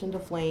burst into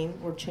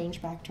flame or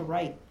change back to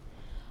right.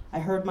 I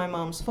heard my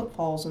mom's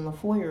footfalls in the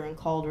foyer and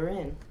called her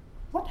in.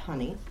 "What,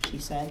 honey?" she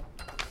said.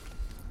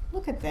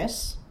 "Look at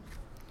this."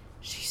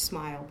 She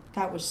smiled.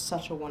 That was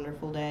such a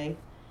wonderful day.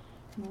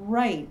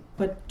 "Right,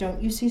 but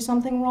don't you see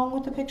something wrong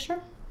with the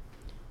picture?"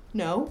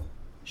 "No.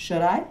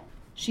 Should I?"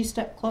 She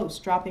stepped close,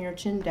 dropping her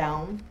chin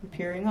down and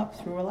peering up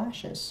through her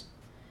lashes.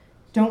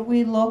 "Don't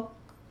we look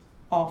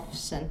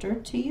off-center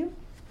to you?"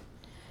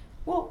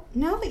 "Well,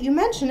 now that you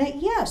mention it,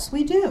 yes,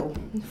 we do."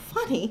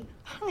 "Funny,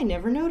 I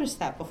never noticed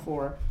that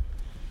before."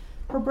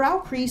 Her brow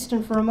creased,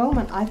 and for a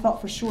moment I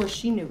thought for sure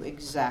she knew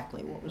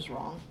exactly what was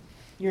wrong.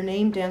 Your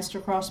name danced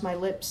across my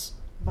lips,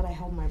 but I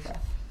held my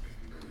breath.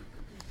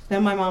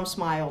 Then my mom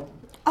smiled.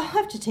 "I'll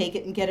have to take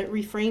it and get it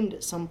reframed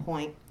at some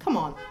point. Come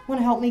on, want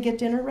to help me get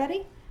dinner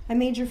ready? I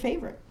made your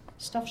favorite,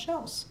 stuffed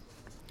shells."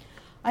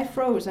 I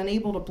froze,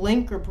 unable to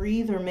blink or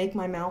breathe or make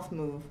my mouth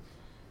move.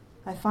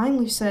 I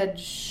finally said,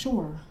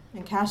 "Sure,"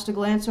 and cast a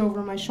glance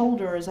over my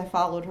shoulder as I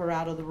followed her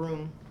out of the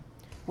room.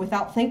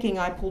 Without thinking,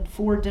 I pulled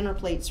 4 dinner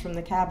plates from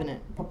the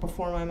cabinet, but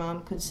before my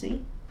mom could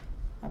see,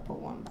 I put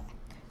one back.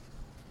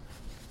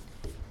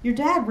 Your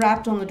dad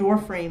rapped on the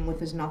doorframe with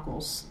his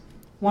knuckles.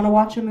 "Want to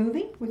watch a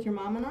movie with your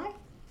mom and I?"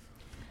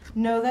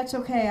 "No, that's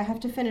okay. I have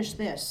to finish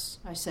this,"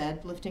 I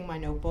said, lifting my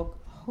notebook,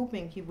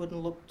 hoping he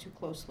wouldn't look too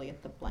closely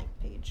at the blank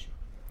page.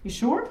 "You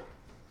sure?"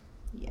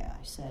 "Yeah,"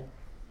 I said.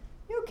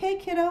 "You okay,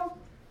 kiddo?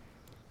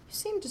 You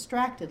seem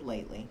distracted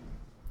lately."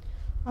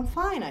 "I'm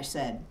fine," I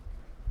said,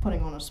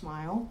 putting on a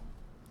smile.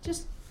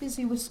 "Just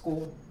busy with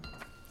school."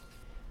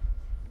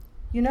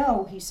 "You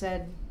know," he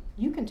said,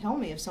 "you can tell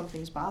me if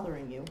something's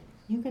bothering you.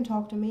 You can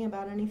talk to me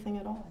about anything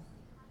at all."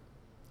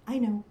 "I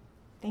know.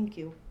 Thank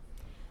you."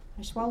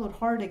 I swallowed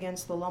hard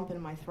against the lump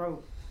in my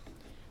throat.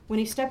 When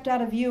he stepped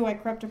out of view, I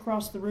crept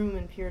across the room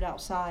and peered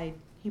outside.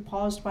 He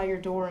paused by your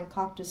door and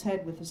cocked his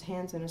head with his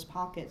hands in his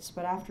pockets,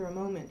 but after a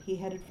moment, he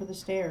headed for the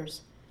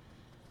stairs.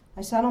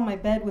 I sat on my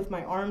bed with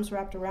my arms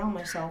wrapped around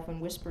myself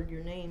and whispered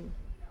your name.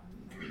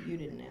 You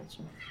didn't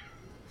answer.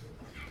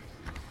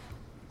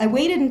 I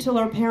waited until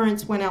our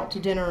parents went out to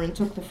dinner and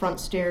took the front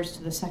stairs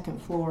to the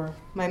 2nd floor.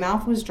 My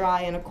mouth was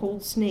dry and a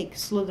cold snake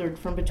slithered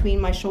from between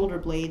my shoulder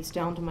blades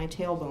down to my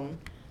tailbone,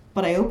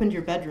 but I opened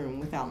your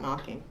bedroom without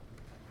knocking.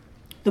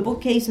 The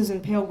bookcases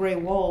and pale gray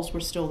walls were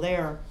still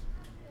there,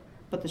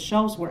 but the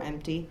shelves were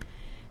empty,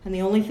 and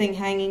the only thing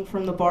hanging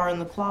from the bar in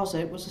the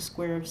closet was a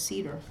square of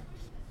cedar.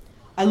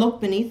 I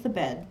looked beneath the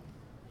bed,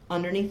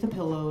 underneath the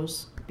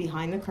pillows,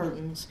 behind the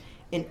curtains,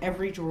 in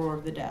every drawer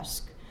of the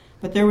desk,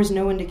 but there was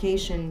no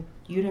indication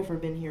you'd ever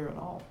been here at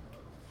all.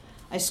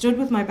 I stood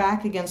with my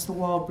back against the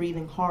wall,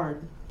 breathing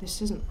hard.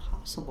 This isn't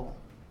possible.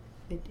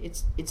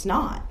 It's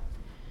not.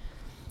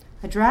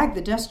 I dragged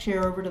the desk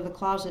chair over to the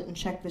closet and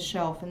checked the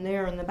shelf, and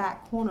there in the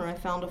back corner I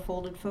found a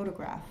folded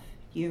photograph.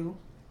 You,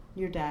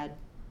 your dad,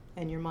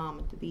 and your mom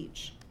at the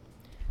beach.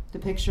 The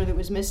picture that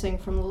was missing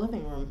from the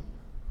living room.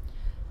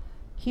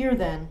 Here,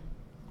 then,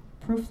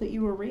 proof that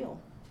you were real.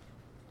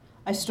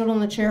 I stood on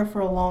the chair for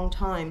a long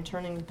time,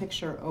 turning the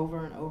picture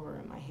over and over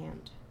in my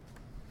hand.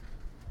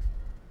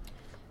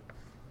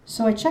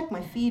 So I check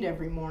my feet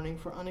every morning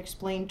for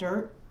unexplained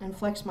dirt and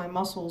flex my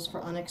muscles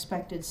for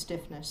unexpected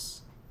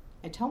stiffness.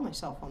 I tell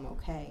myself I'm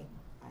okay.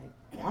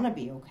 I want to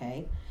be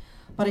okay,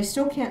 but I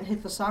still can't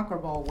hit the soccer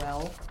ball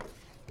well.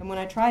 And when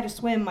I try to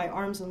swim, my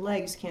arms and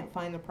legs can't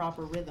find the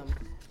proper rhythm.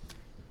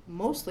 I'm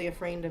mostly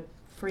afraid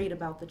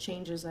about the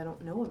changes I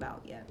don't know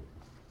about yet.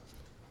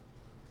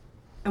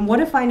 And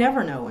what if I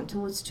never know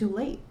until it's too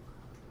late?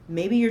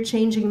 Maybe you're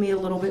changing me a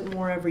little bit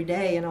more every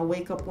day, and I'll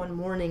wake up one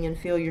morning and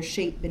feel your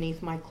shape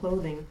beneath my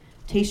clothing,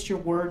 taste your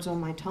words on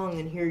my tongue,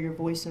 and hear your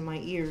voice in my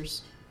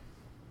ears.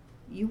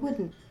 You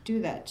wouldn't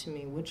do that to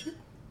me, would you?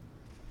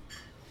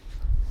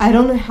 I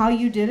don't know how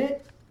you did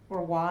it,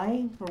 or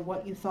why, or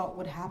what you thought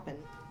would happen.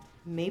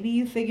 Maybe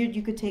you figured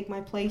you could take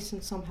my place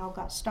and somehow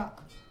got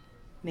stuck.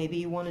 Maybe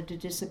you wanted to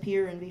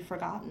disappear and be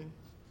forgotten.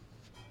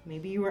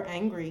 Maybe you were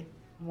angry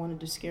and wanted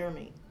to scare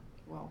me.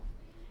 Well,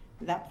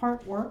 that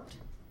part worked,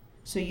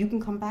 so you can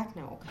come back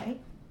now, okay?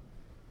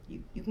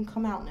 You can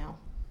come out now.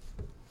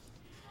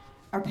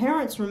 Our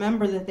parents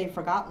remember that they've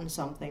forgotten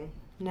something.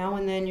 Now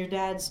and then your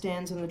dad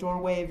stands in the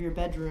doorway of your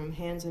bedroom,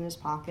 hands in his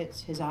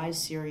pockets, his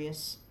eyes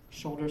serious,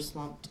 shoulders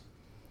slumped.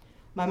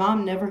 My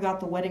mom never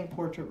got the wedding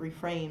portrait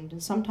reframed,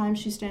 and sometimes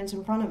she stands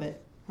in front of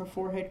it, her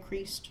forehead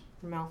creased,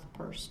 her mouth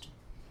pursed.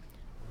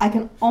 I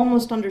can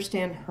almost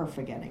understand her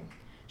forgetting.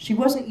 She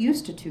wasn't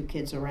used to two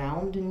kids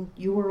around, and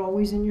you were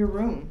always in your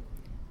room.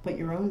 But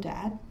your own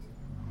dad?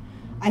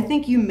 I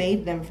think you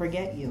made them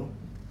forget you.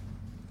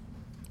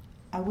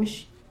 I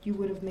wish you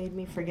would have made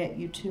me forget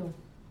you too.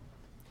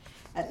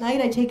 At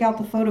night I take out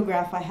the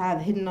photograph I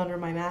have hidden under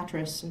my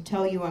mattress and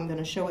tell you I'm going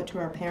to show it to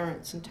our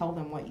parents and tell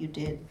them what you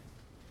did.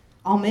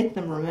 I'll make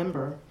them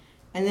remember,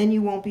 and then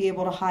you won't be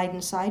able to hide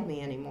inside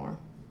me anymore.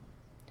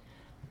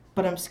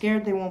 But I'm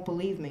scared they won't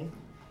believe me.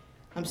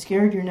 I'm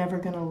scared you're never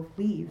going to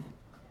leave.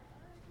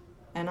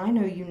 And I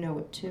know you know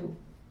it too.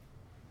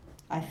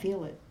 I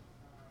feel it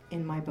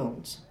in my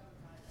bones.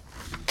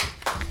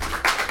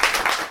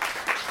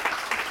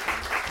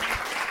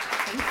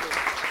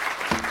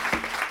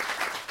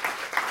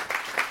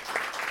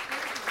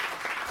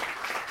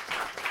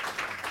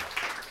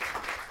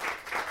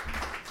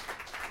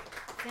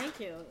 Thank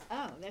you.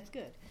 Oh, that's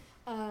good.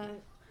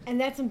 And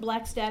that's in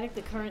Black Static,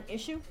 the current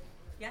issue?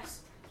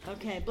 Yes.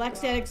 Okay, Black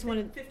Static's one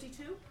of...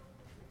 52?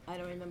 I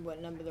don't remember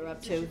what number they're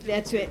up to.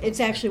 That's it. It's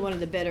actually one of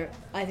the better,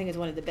 I think it's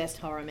one of the best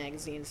horror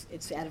magazines.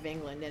 It's out of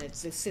England, and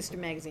it's a sister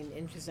magazine,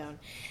 Interzone.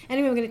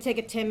 Anyway, we're going to take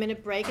a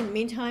 10-minute break. In the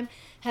meantime,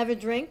 have a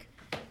drink,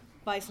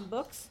 buy some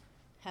books,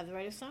 have the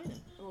writer sign it,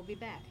 and we'll be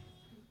back.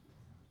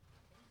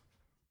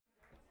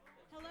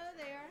 Hello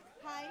there.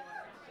 Hi.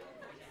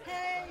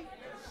 Hey.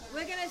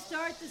 We're going to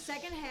start the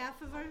second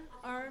half of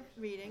our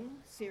reading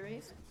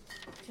series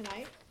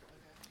tonight.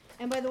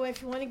 And by the way,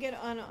 if you want to get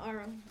on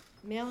our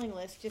mailing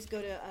list, just go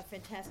to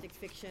Fantastic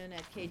Fiction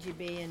at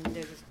KGB, and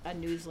there's a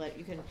newsletter.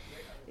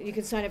 You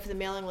can sign up for the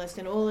mailing list,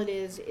 and all it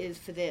is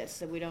for this,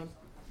 so we don't,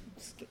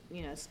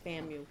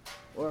 spam you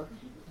or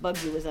bug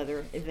you with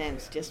other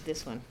events. Just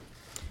this one.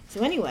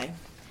 So anyway,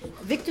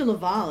 Victor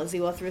LaValle is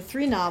the author of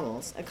 3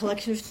 novels, a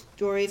collection of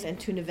stories, and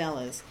 2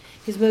 novellas.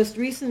 His most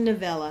recent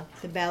novella,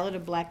 The Ballad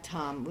of Black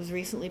Tom, was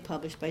recently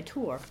published by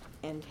Tor,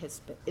 and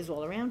is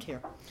all around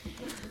here.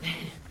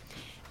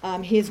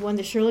 He has won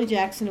the Shirley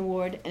Jackson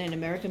Award and an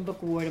American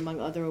Book Award,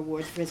 among other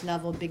awards, for his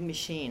novel Big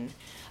Machine.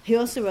 He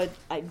also wrote,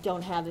 I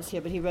don't have this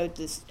here, but he wrote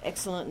this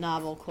excellent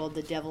novel called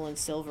The Devil in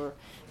Silver,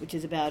 which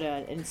is about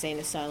an insane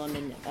asylum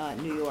in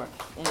New York,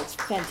 and it's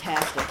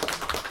fantastic.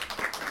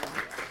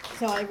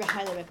 So I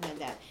highly recommend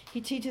that. He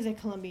teaches at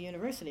Columbia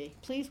University.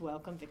 Please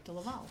welcome Victor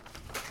LaValle.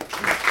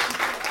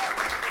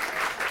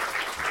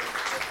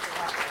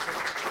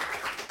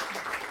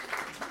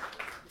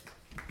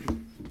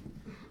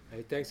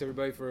 Hey, thanks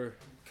everybody for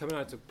coming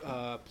out. It's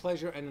a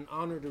pleasure and an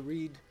honor to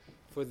read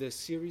for this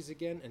series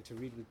again, and to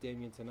read with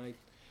Damien tonight.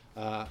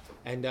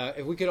 And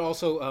if we could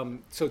also,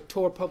 so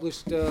Tor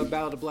published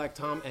Ballad of Black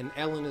Tom, and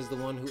Ellen is the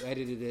one who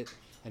edited it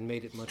and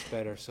made it much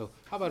better. So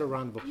how about a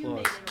round of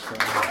applause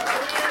for Ellen?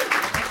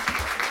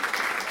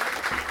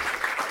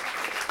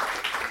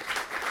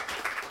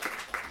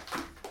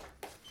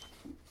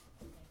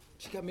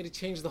 She got me to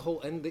change the whole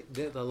end,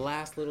 the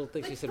last little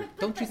thing. She said,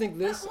 "Don't you think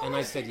this?" And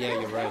I said, "Yeah,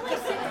 you're right."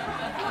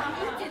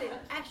 You did it.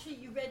 Actually,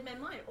 you read my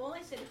mind. All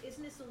I said,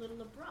 isn't this a little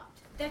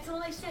abrupt? That's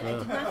all I said. I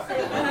did not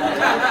say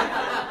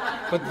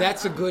But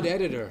that's a good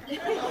editor.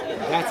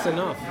 That's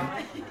enough.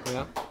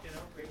 Yeah.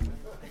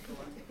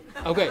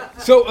 Okay.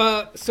 So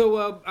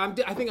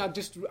I think I'm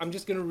just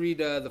going to read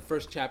the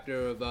first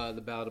chapter of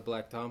the Ballad of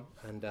Black Tom,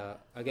 and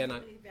again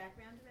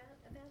background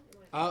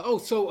about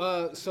it?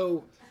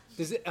 So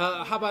does it,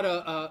 how about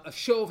a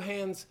show of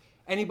hands?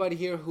 Anybody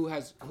here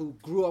who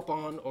grew up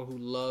on or who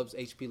loves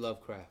H.P.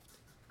 Lovecraft?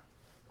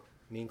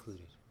 Me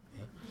included.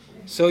 Yeah.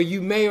 So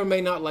you may or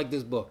may not like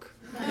this book.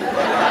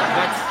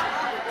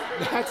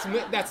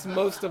 That's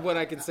most of what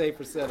I can say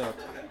for setup.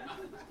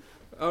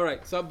 All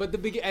right. So, but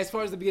as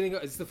far as the beginning,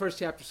 it's the first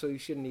chapter, so you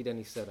shouldn't need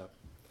any setup.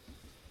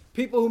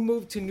 People who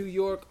move to New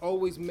York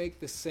always make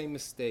the same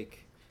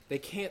mistake. They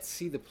can't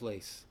see the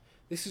place.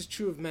 This is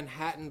true of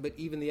Manhattan, but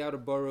even the outer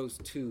boroughs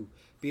too,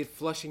 be it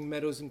Flushing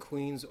Meadows in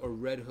Queens or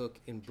Red Hook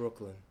in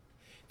Brooklyn.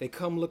 They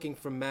come looking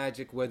for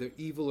magic, whether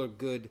evil or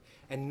good,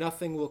 and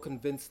nothing will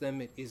convince them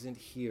it isn't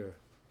here.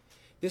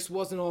 This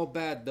wasn't all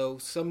bad, though.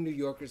 Some New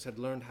Yorkers had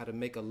learned how to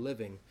make a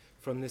living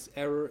from this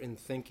error in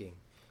thinking.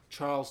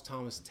 Charles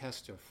Thomas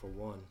Tester, for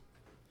one.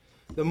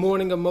 The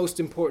morning of most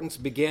importance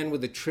began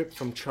with a trip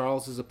from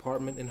Charles's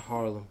apartment in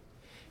Harlem.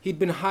 He'd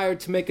been hired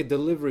to make a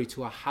delivery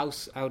to a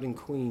house out in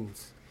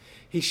Queens.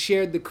 He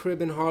shared the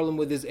crib in Harlem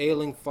with his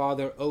ailing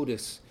father,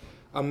 Otis,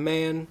 a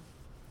man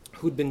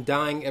who'd been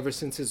dying ever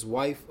since his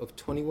wife of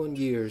 21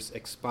 years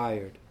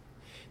expired.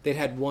 They'd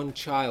had one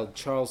child,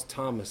 Charles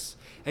Thomas,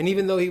 and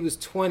even though he was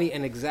 20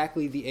 and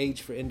exactly the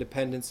age for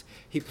independence,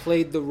 he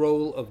played the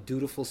role of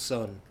dutiful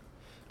son.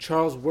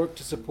 Charles worked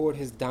to support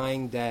his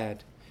dying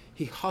dad.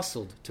 He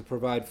hustled to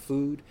provide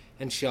food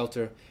and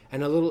shelter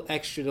and a little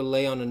extra to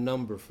lay on a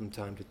number from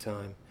time to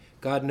time.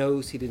 God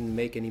knows he didn't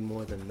make any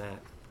more than that.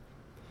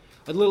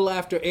 A little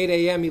after 8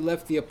 a.m., he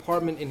left the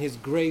apartment in his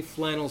gray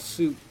flannel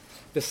suit.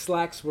 The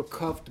slacks were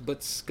cuffed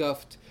but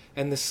scuffed,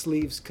 and the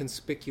sleeves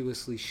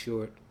conspicuously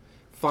short.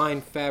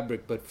 Fine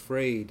fabric but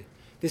frayed.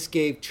 This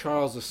gave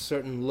Charles a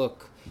certain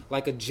look,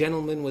 like a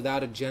gentleman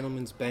without a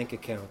gentleman's bank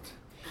account.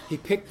 He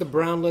picked the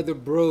brown leather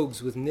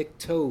brogues with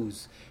nicked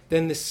toes,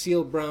 then the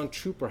seal brown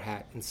trooper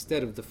hat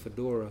instead of the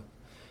fedora.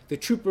 The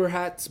trooper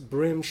hat's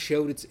brim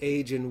showed its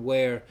age and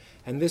wear,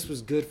 and this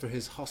was good for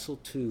his hustle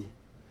too.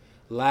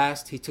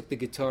 Last, he took the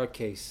guitar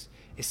case.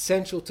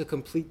 Essential to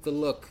complete the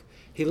look,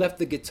 he left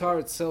the guitar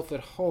itself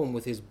at home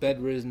with his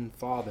bedridden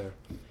father.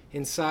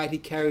 Inside, he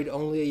carried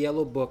only a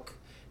yellow book,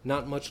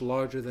 not much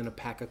larger than a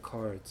pack of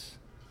cards.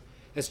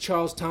 As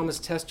Charles Thomas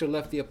Tester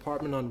left the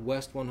apartment on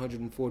West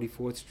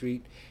 144th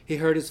Street, he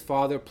heard his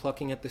father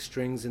plucking at the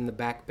strings in the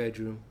back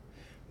bedroom.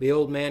 The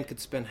old man could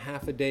spend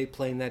half a day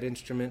playing that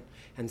instrument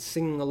and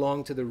singing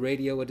along to the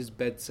radio at his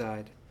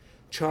bedside.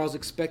 Charles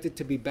expected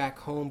to be back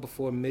home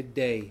before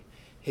midday,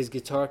 his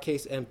guitar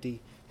case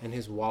empty and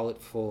his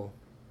wallet full.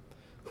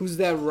 "Who's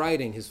that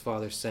writing?" his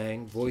father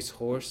sang, voice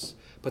hoarse,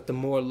 but the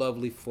more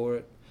lovely for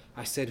it.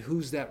 I said,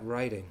 "Who's that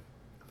writing?"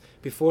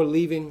 Before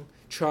leaving,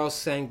 Charles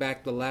sang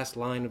back the last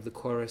line of the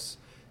chorus,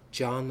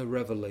 "John the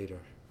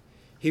Revelator."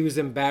 He was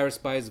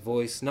embarrassed by his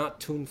voice,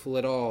 not tuneful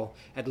at all,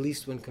 at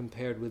least when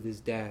compared with his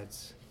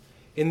dad's.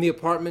 In the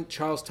apartment,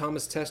 Charles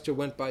Thomas Tester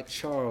went by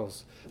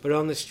Charles, but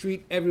on the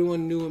street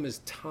everyone knew him as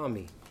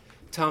Tommy.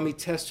 Tommy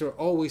Tester,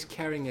 always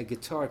carrying a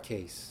guitar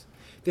case.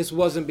 This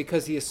wasn't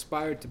because he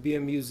aspired to be a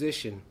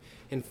musician.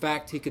 In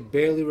fact, he could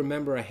barely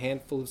remember a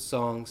handful of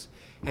songs,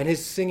 and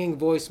his singing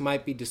voice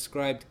might be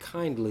described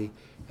kindly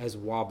as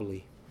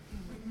wobbly.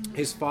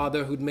 His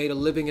father, who'd made a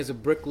living as a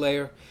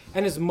bricklayer,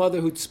 and his mother,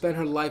 who'd spent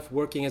her life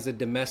working as a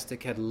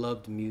domestic, had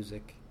loved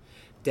music.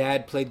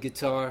 Dad played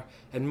guitar,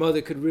 and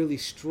Mother could really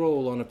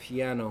stroll on a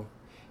piano.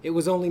 It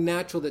was only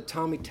natural that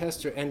Tommy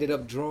Tester ended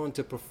up drawn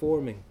to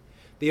performing,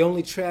 the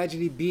only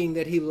tragedy being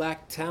that he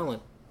lacked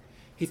talent.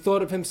 He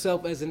thought of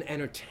himself as an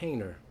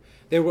entertainer.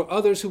 There were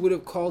others who would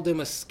have called him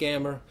a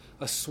scammer,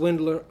 a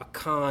swindler, a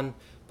con,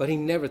 but he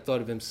never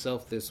thought of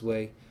himself this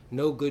way.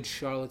 No good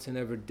charlatan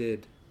ever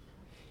did.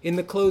 In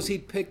the clothes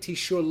he'd picked, he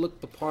sure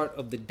looked the part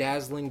of the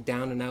dazzling,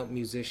 down-and-out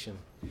musician.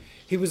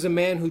 He was a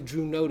man who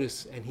drew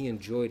notice, and he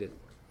enjoyed it.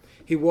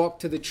 He walked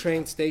to the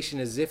train station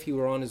as if he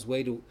were on his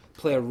way to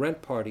play a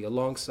rent party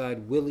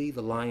alongside Willie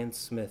the Lion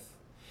Smith.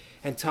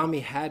 And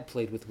Tommy had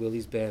played with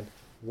Willie's band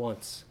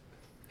once.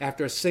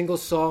 After a single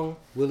song,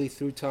 Willie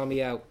threw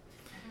Tommy out.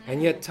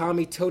 And yet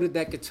Tommy toted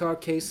that guitar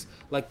case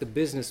like the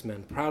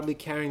businessmen, proudly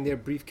carrying their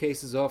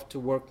briefcases off to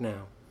work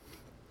now.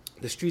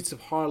 The streets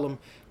of Harlem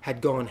had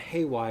gone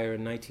haywire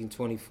in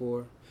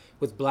 1924,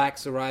 with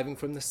blacks arriving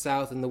from the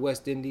South and the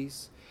West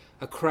Indies.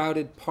 A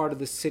crowded part of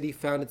the city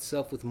found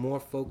itself with more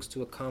folks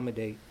to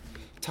accommodate.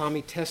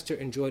 Tommy Tester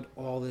enjoyed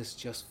all this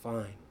just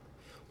fine.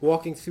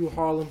 Walking through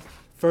Harlem,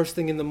 first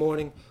thing in the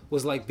morning,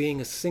 was like being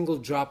a single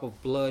drop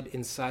of blood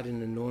inside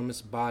an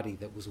enormous body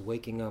that was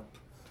waking up.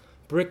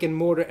 Brick and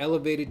mortar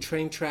elevated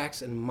train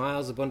tracks and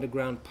miles of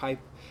underground pipe,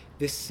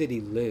 this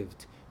city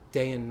lived.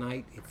 Day and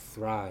night, it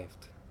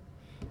thrived.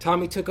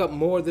 Tommy took up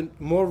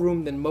more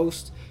room than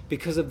most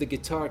because of the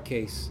guitar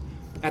case.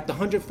 At the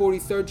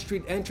 143rd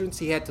Street entrance,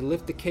 he had to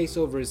lift the case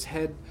over his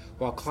head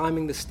while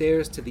climbing the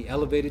stairs to the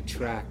elevated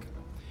track.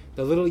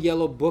 The little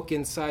yellow book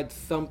inside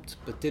thumped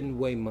but didn't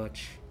weigh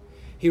much.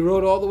 He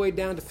rode all the way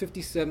down to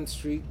 57th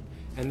Street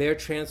and there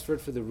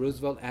transferred for the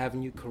Roosevelt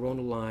Avenue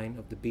Corona line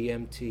of the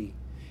BMT.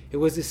 It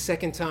was his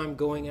second time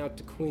going out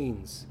to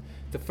Queens,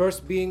 the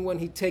first being when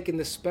he'd taken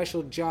the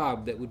special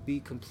job that would be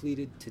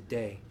completed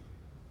today.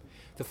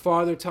 The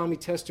farther Tommy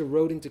Tester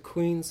rode into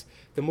Queens,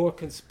 the more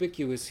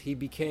conspicuous he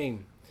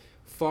became.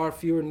 Far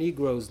fewer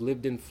Negroes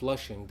lived in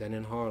Flushing than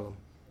in Harlem.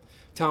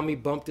 Tommy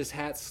bumped his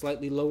hat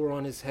slightly lower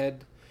on his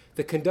head.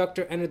 The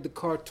conductor entered the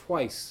car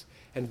twice,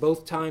 and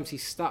both times he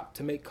stopped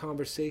to make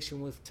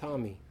conversation with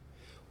Tommy.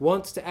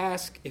 Once to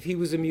ask if he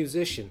was a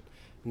musician,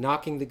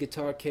 knocking the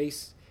guitar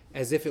case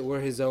as if it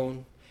were his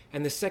own,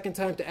 and the second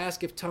time to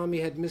ask if Tommy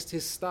had missed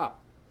his stop.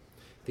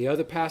 The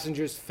other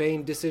passengers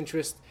feigned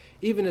disinterest,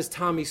 even as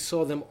Tommy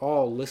saw them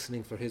all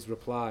listening for his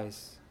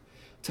replies.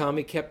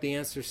 Tommy kept the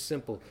answers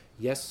simple.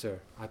 Yes, sir,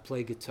 I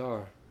play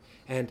guitar.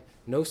 And,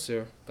 no,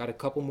 sir, got a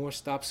couple more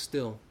stops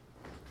still.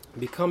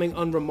 Becoming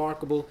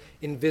unremarkable,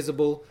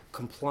 invisible,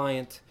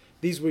 compliant,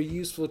 these were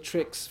useful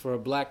tricks for a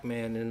black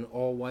man in an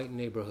all-white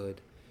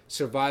neighborhood.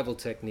 Survival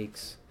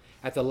techniques.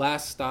 At the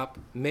last stop,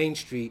 Main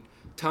Street,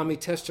 Tommy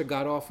Tester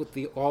got off with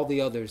all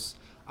the others,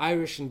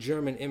 Irish and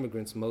German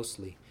immigrants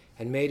mostly,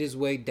 and made his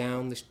way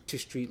down to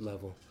street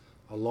level,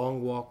 a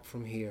long walk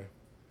from here.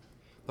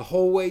 The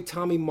whole way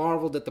Tommy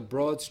marveled at the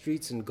broad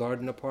streets and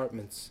garden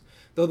apartments.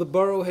 Though the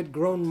borough had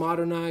grown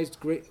modernized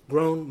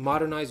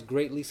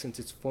greatly since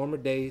its former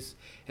days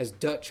as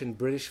Dutch and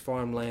British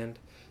farmland,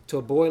 to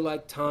a boy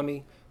like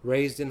Tommy,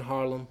 raised in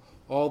Harlem,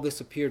 all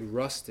this appeared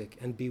rustic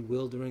and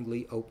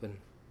bewilderingly open.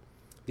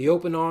 The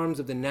open arms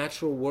of the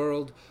natural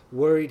world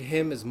worried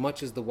him as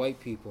much as the white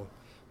people,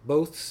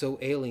 both so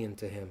alien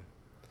to him.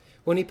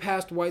 When he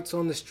passed whites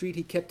on the street,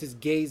 he kept his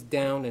gaze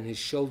down and his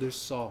shoulders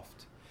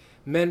soft.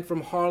 Men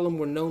from Harlem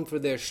were known for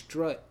their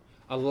strut,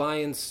 a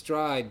lion's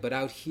stride, but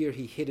out here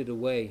he hid it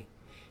away.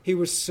 He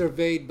was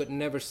surveyed but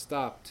never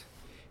stopped.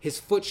 His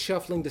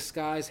foot-shuffling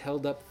disguise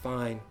held up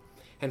fine.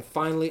 And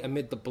finally,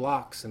 amid the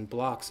blocks and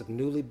blocks of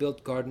newly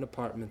built garden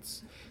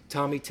apartments,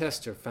 Tommy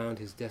Tester found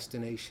his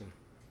destination.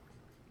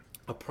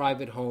 A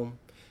private home,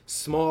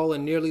 small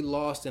and nearly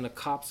lost in a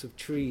copse of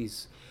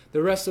trees,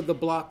 the rest of the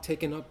block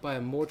taken up by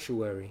a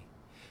mortuary.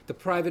 The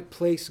private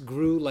place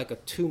grew like a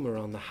tumor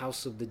on the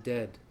house of the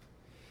dead.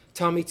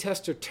 Tommy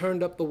Tester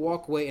turned up the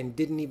walkway and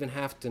didn't even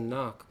have to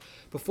knock.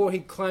 Before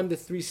he'd climbed the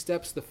 3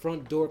 steps, the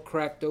front door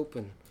cracked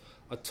open.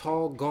 A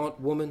tall, gaunt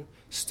woman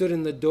stood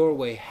in the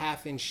doorway,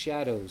 half in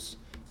shadows.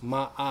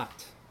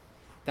 Ma'at.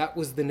 That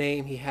was the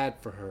name he had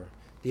for her,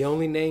 the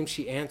only name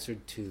she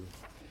answered to.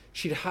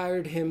 She'd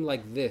hired him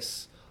like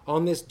this,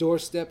 on this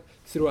doorstep,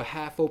 through a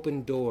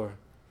half-open door.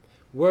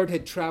 Word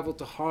had traveled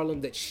to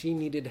Harlem that she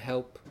needed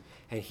help,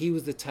 and he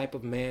was the type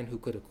of man who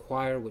could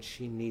acquire what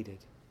she needed.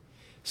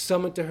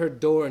 Summoned to her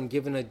door and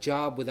given a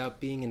job without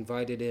being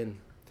invited in.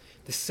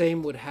 The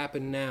same would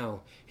happen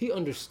now. He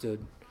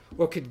understood,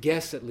 or could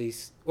guess at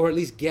least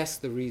guess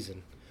the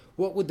reason.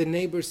 What would the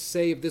neighbors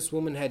say if this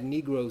woman had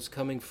Negroes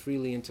coming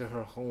freely into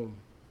her home?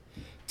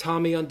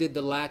 Tommy undid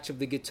the latch of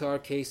the guitar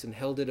case and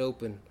held it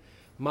open.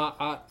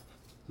 Ma'at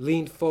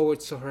leaned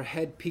forward so her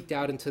head peeked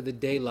out into the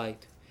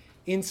daylight.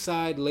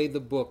 Inside lay the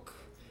book,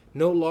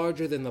 no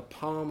larger than the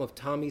palm of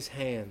Tommy's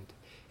hand.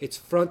 Its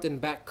front and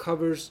back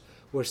covers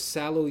were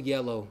sallow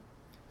yellow.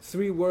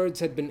 3 words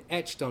had been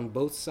etched on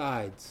both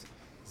sides.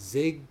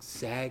 Zig,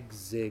 zag,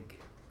 zig.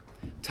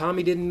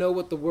 Tommy didn't know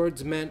what the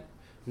words meant,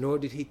 nor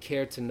did he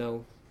care to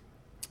know.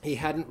 He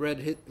hadn't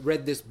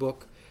read this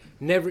book,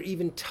 never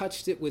even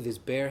touched it with his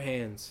bare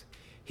hands.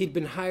 He'd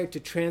been hired to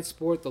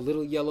transport the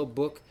little yellow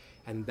book,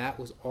 and that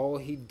was all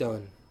he'd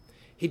done.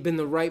 He'd been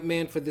the right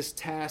man for this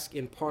task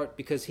in part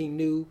because he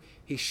knew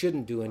he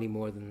shouldn't do any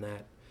more than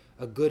that.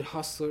 A good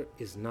hustler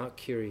is not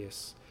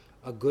curious.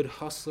 A good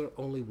hustler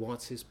only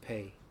wants his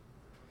pay.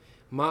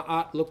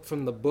 Ma'at looked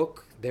from the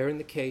book, there in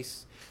the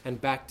case, and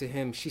back to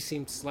him. She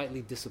seemed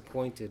slightly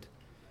disappointed.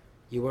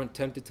 You weren't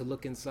tempted to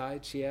look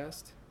inside, she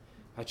asked.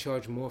 I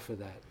charge more for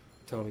that,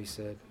 Tommy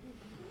said.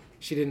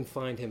 She didn't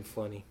find him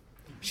funny.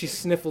 She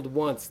sniffled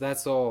once,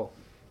 that's all.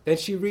 Then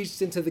she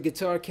reached into the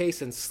guitar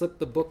case and slipped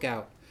the book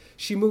out.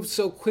 She moved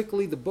so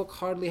quickly the book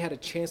hardly had a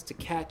chance to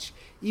catch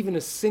even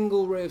a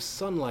single ray of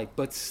sunlight,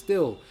 but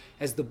still,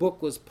 as the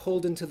book was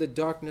pulled into the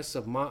darkness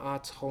of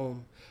Ma'at's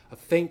home, a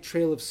faint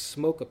trail of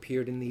smoke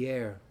appeared in the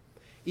air.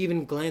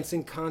 Even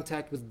glancing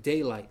contact with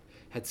daylight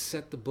had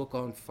set the book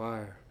on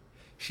fire.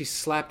 She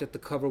slapped at the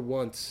cover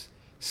once,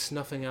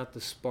 snuffing out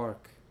the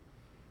spark.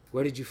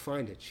 Where did you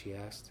find it? She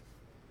asked.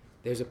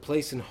 There's a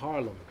place in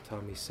Harlem,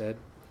 Tommy said.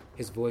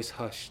 His voice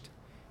hushed.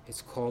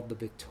 It's called the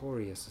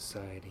Victoria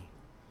Society.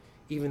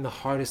 Even the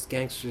hardest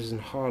gangsters in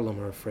Harlem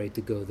are afraid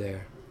to go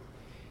there.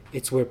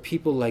 It's where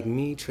people like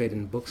me trade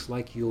in books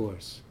like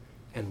yours,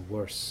 and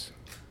worse.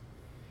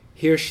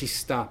 Here he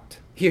stopped.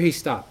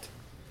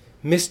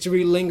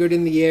 Mystery lingered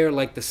in the air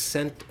like the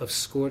scent of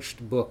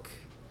scorched book.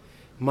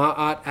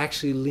 Ma'at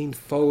actually leaned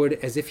forward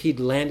as if he'd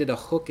landed a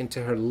hook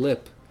into her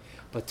lip,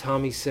 but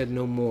Tommy said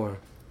no more.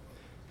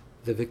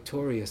 The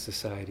Victoria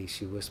Society,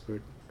 she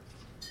whispered.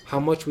 How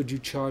much would you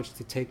charge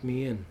to take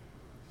me in?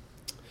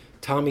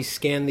 Tommy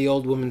scanned the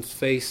old woman's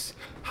face.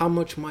 How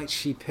much might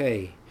she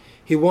pay?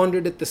 He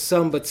wondered at the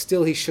sum, but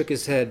still he shook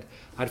his head.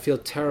 I'd feel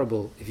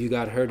terrible if you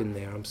got hurt in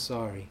there. I'm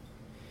sorry.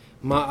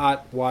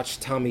 Ma'at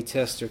watched Tommy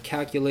Tester,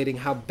 calculating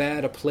how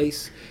bad a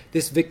place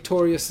this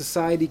Victoria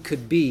Society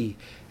could be.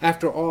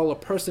 After all, a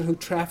person who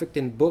trafficked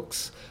in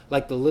books,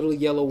 like the little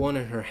yellow one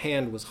in her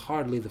hand, was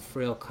hardly the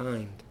frail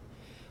kind.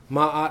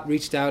 Ma'at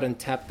reached out and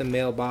tapped the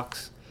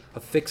mailbox,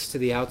 affixed to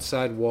the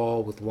outside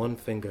wall with one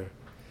finger.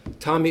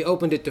 Tommy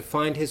opened it to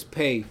find his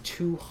pay,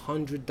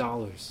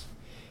 $200.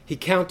 He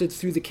counted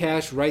through the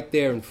cash right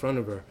there in front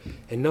of her,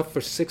 enough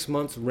for 6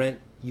 months' rent,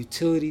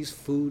 utilities,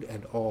 food,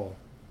 and all.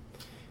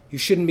 "You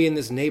shouldn't be in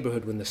this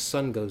neighborhood when the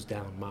sun goes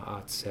down,"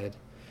 Ma'at said.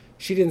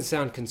 She didn't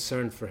sound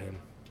concerned for him.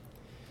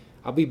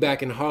 "I'll be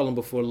back in Harlem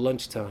before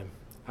lunchtime.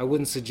 I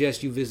wouldn't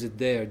suggest you visit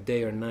there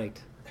day or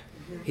night."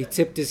 He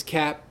tipped his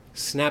cap,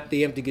 snapped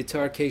the empty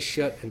guitar case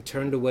shut, and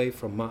turned away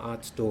from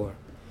Ma'at's door.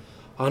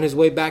 On his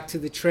way back to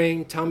the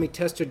train, Tommy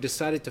Tester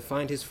decided to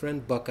find his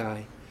friend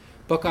Buckeye.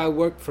 Buckeye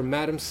worked for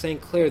Madame St.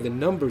 Clair, the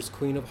numbers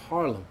queen of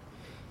Harlem.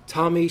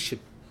 Tommy should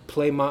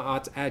play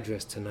Ma'at's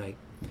address tonight.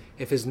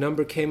 If his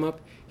number came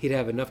up, he'd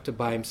have enough to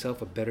buy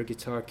himself a better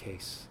guitar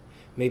case.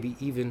 Maybe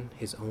even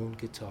his own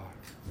guitar.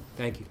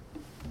 Thank you.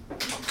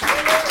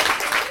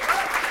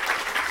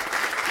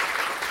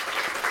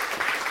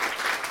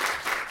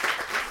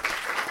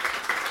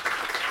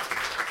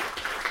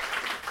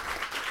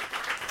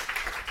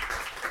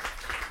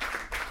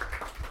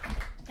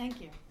 Thank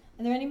you.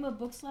 Are there any more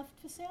books left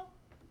for sale?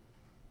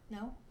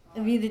 No?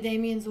 Of either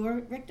Damien's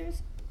or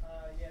Richter's?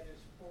 Yeah,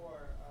 there's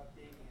 4 of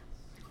Damien's,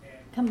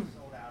 and Come.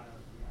 sold out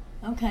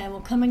of. Okay,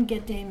 well, come and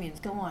get Damien's.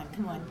 Go on,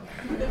 come on.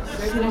 See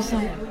there's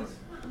someone.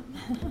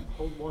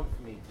 Hold one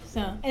for me.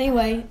 So,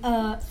 anyway,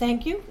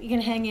 thank you. You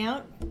can hang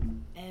out,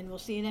 and we'll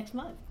see you next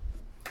month.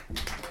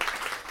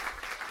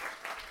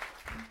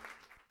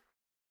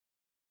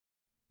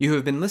 You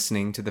have been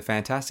listening to the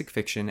Fantastic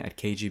Fiction at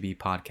KGB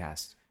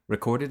podcast,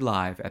 recorded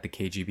live at the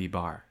KGB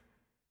bar.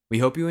 We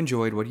hope you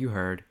enjoyed what you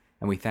heard,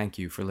 and we thank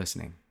you for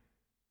listening.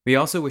 We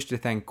also wish to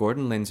thank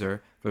Gordon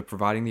Linzer for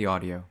providing the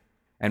audio,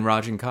 and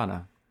Rajan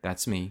Khanna,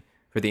 that's me,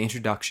 for the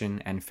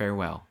introduction and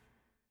farewell.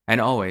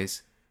 And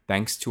always,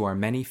 thanks to our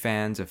many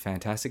fans of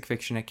Fantastic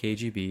Fiction at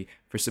KGB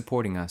for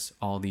supporting us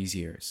all these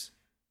years.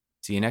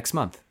 See you next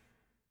month.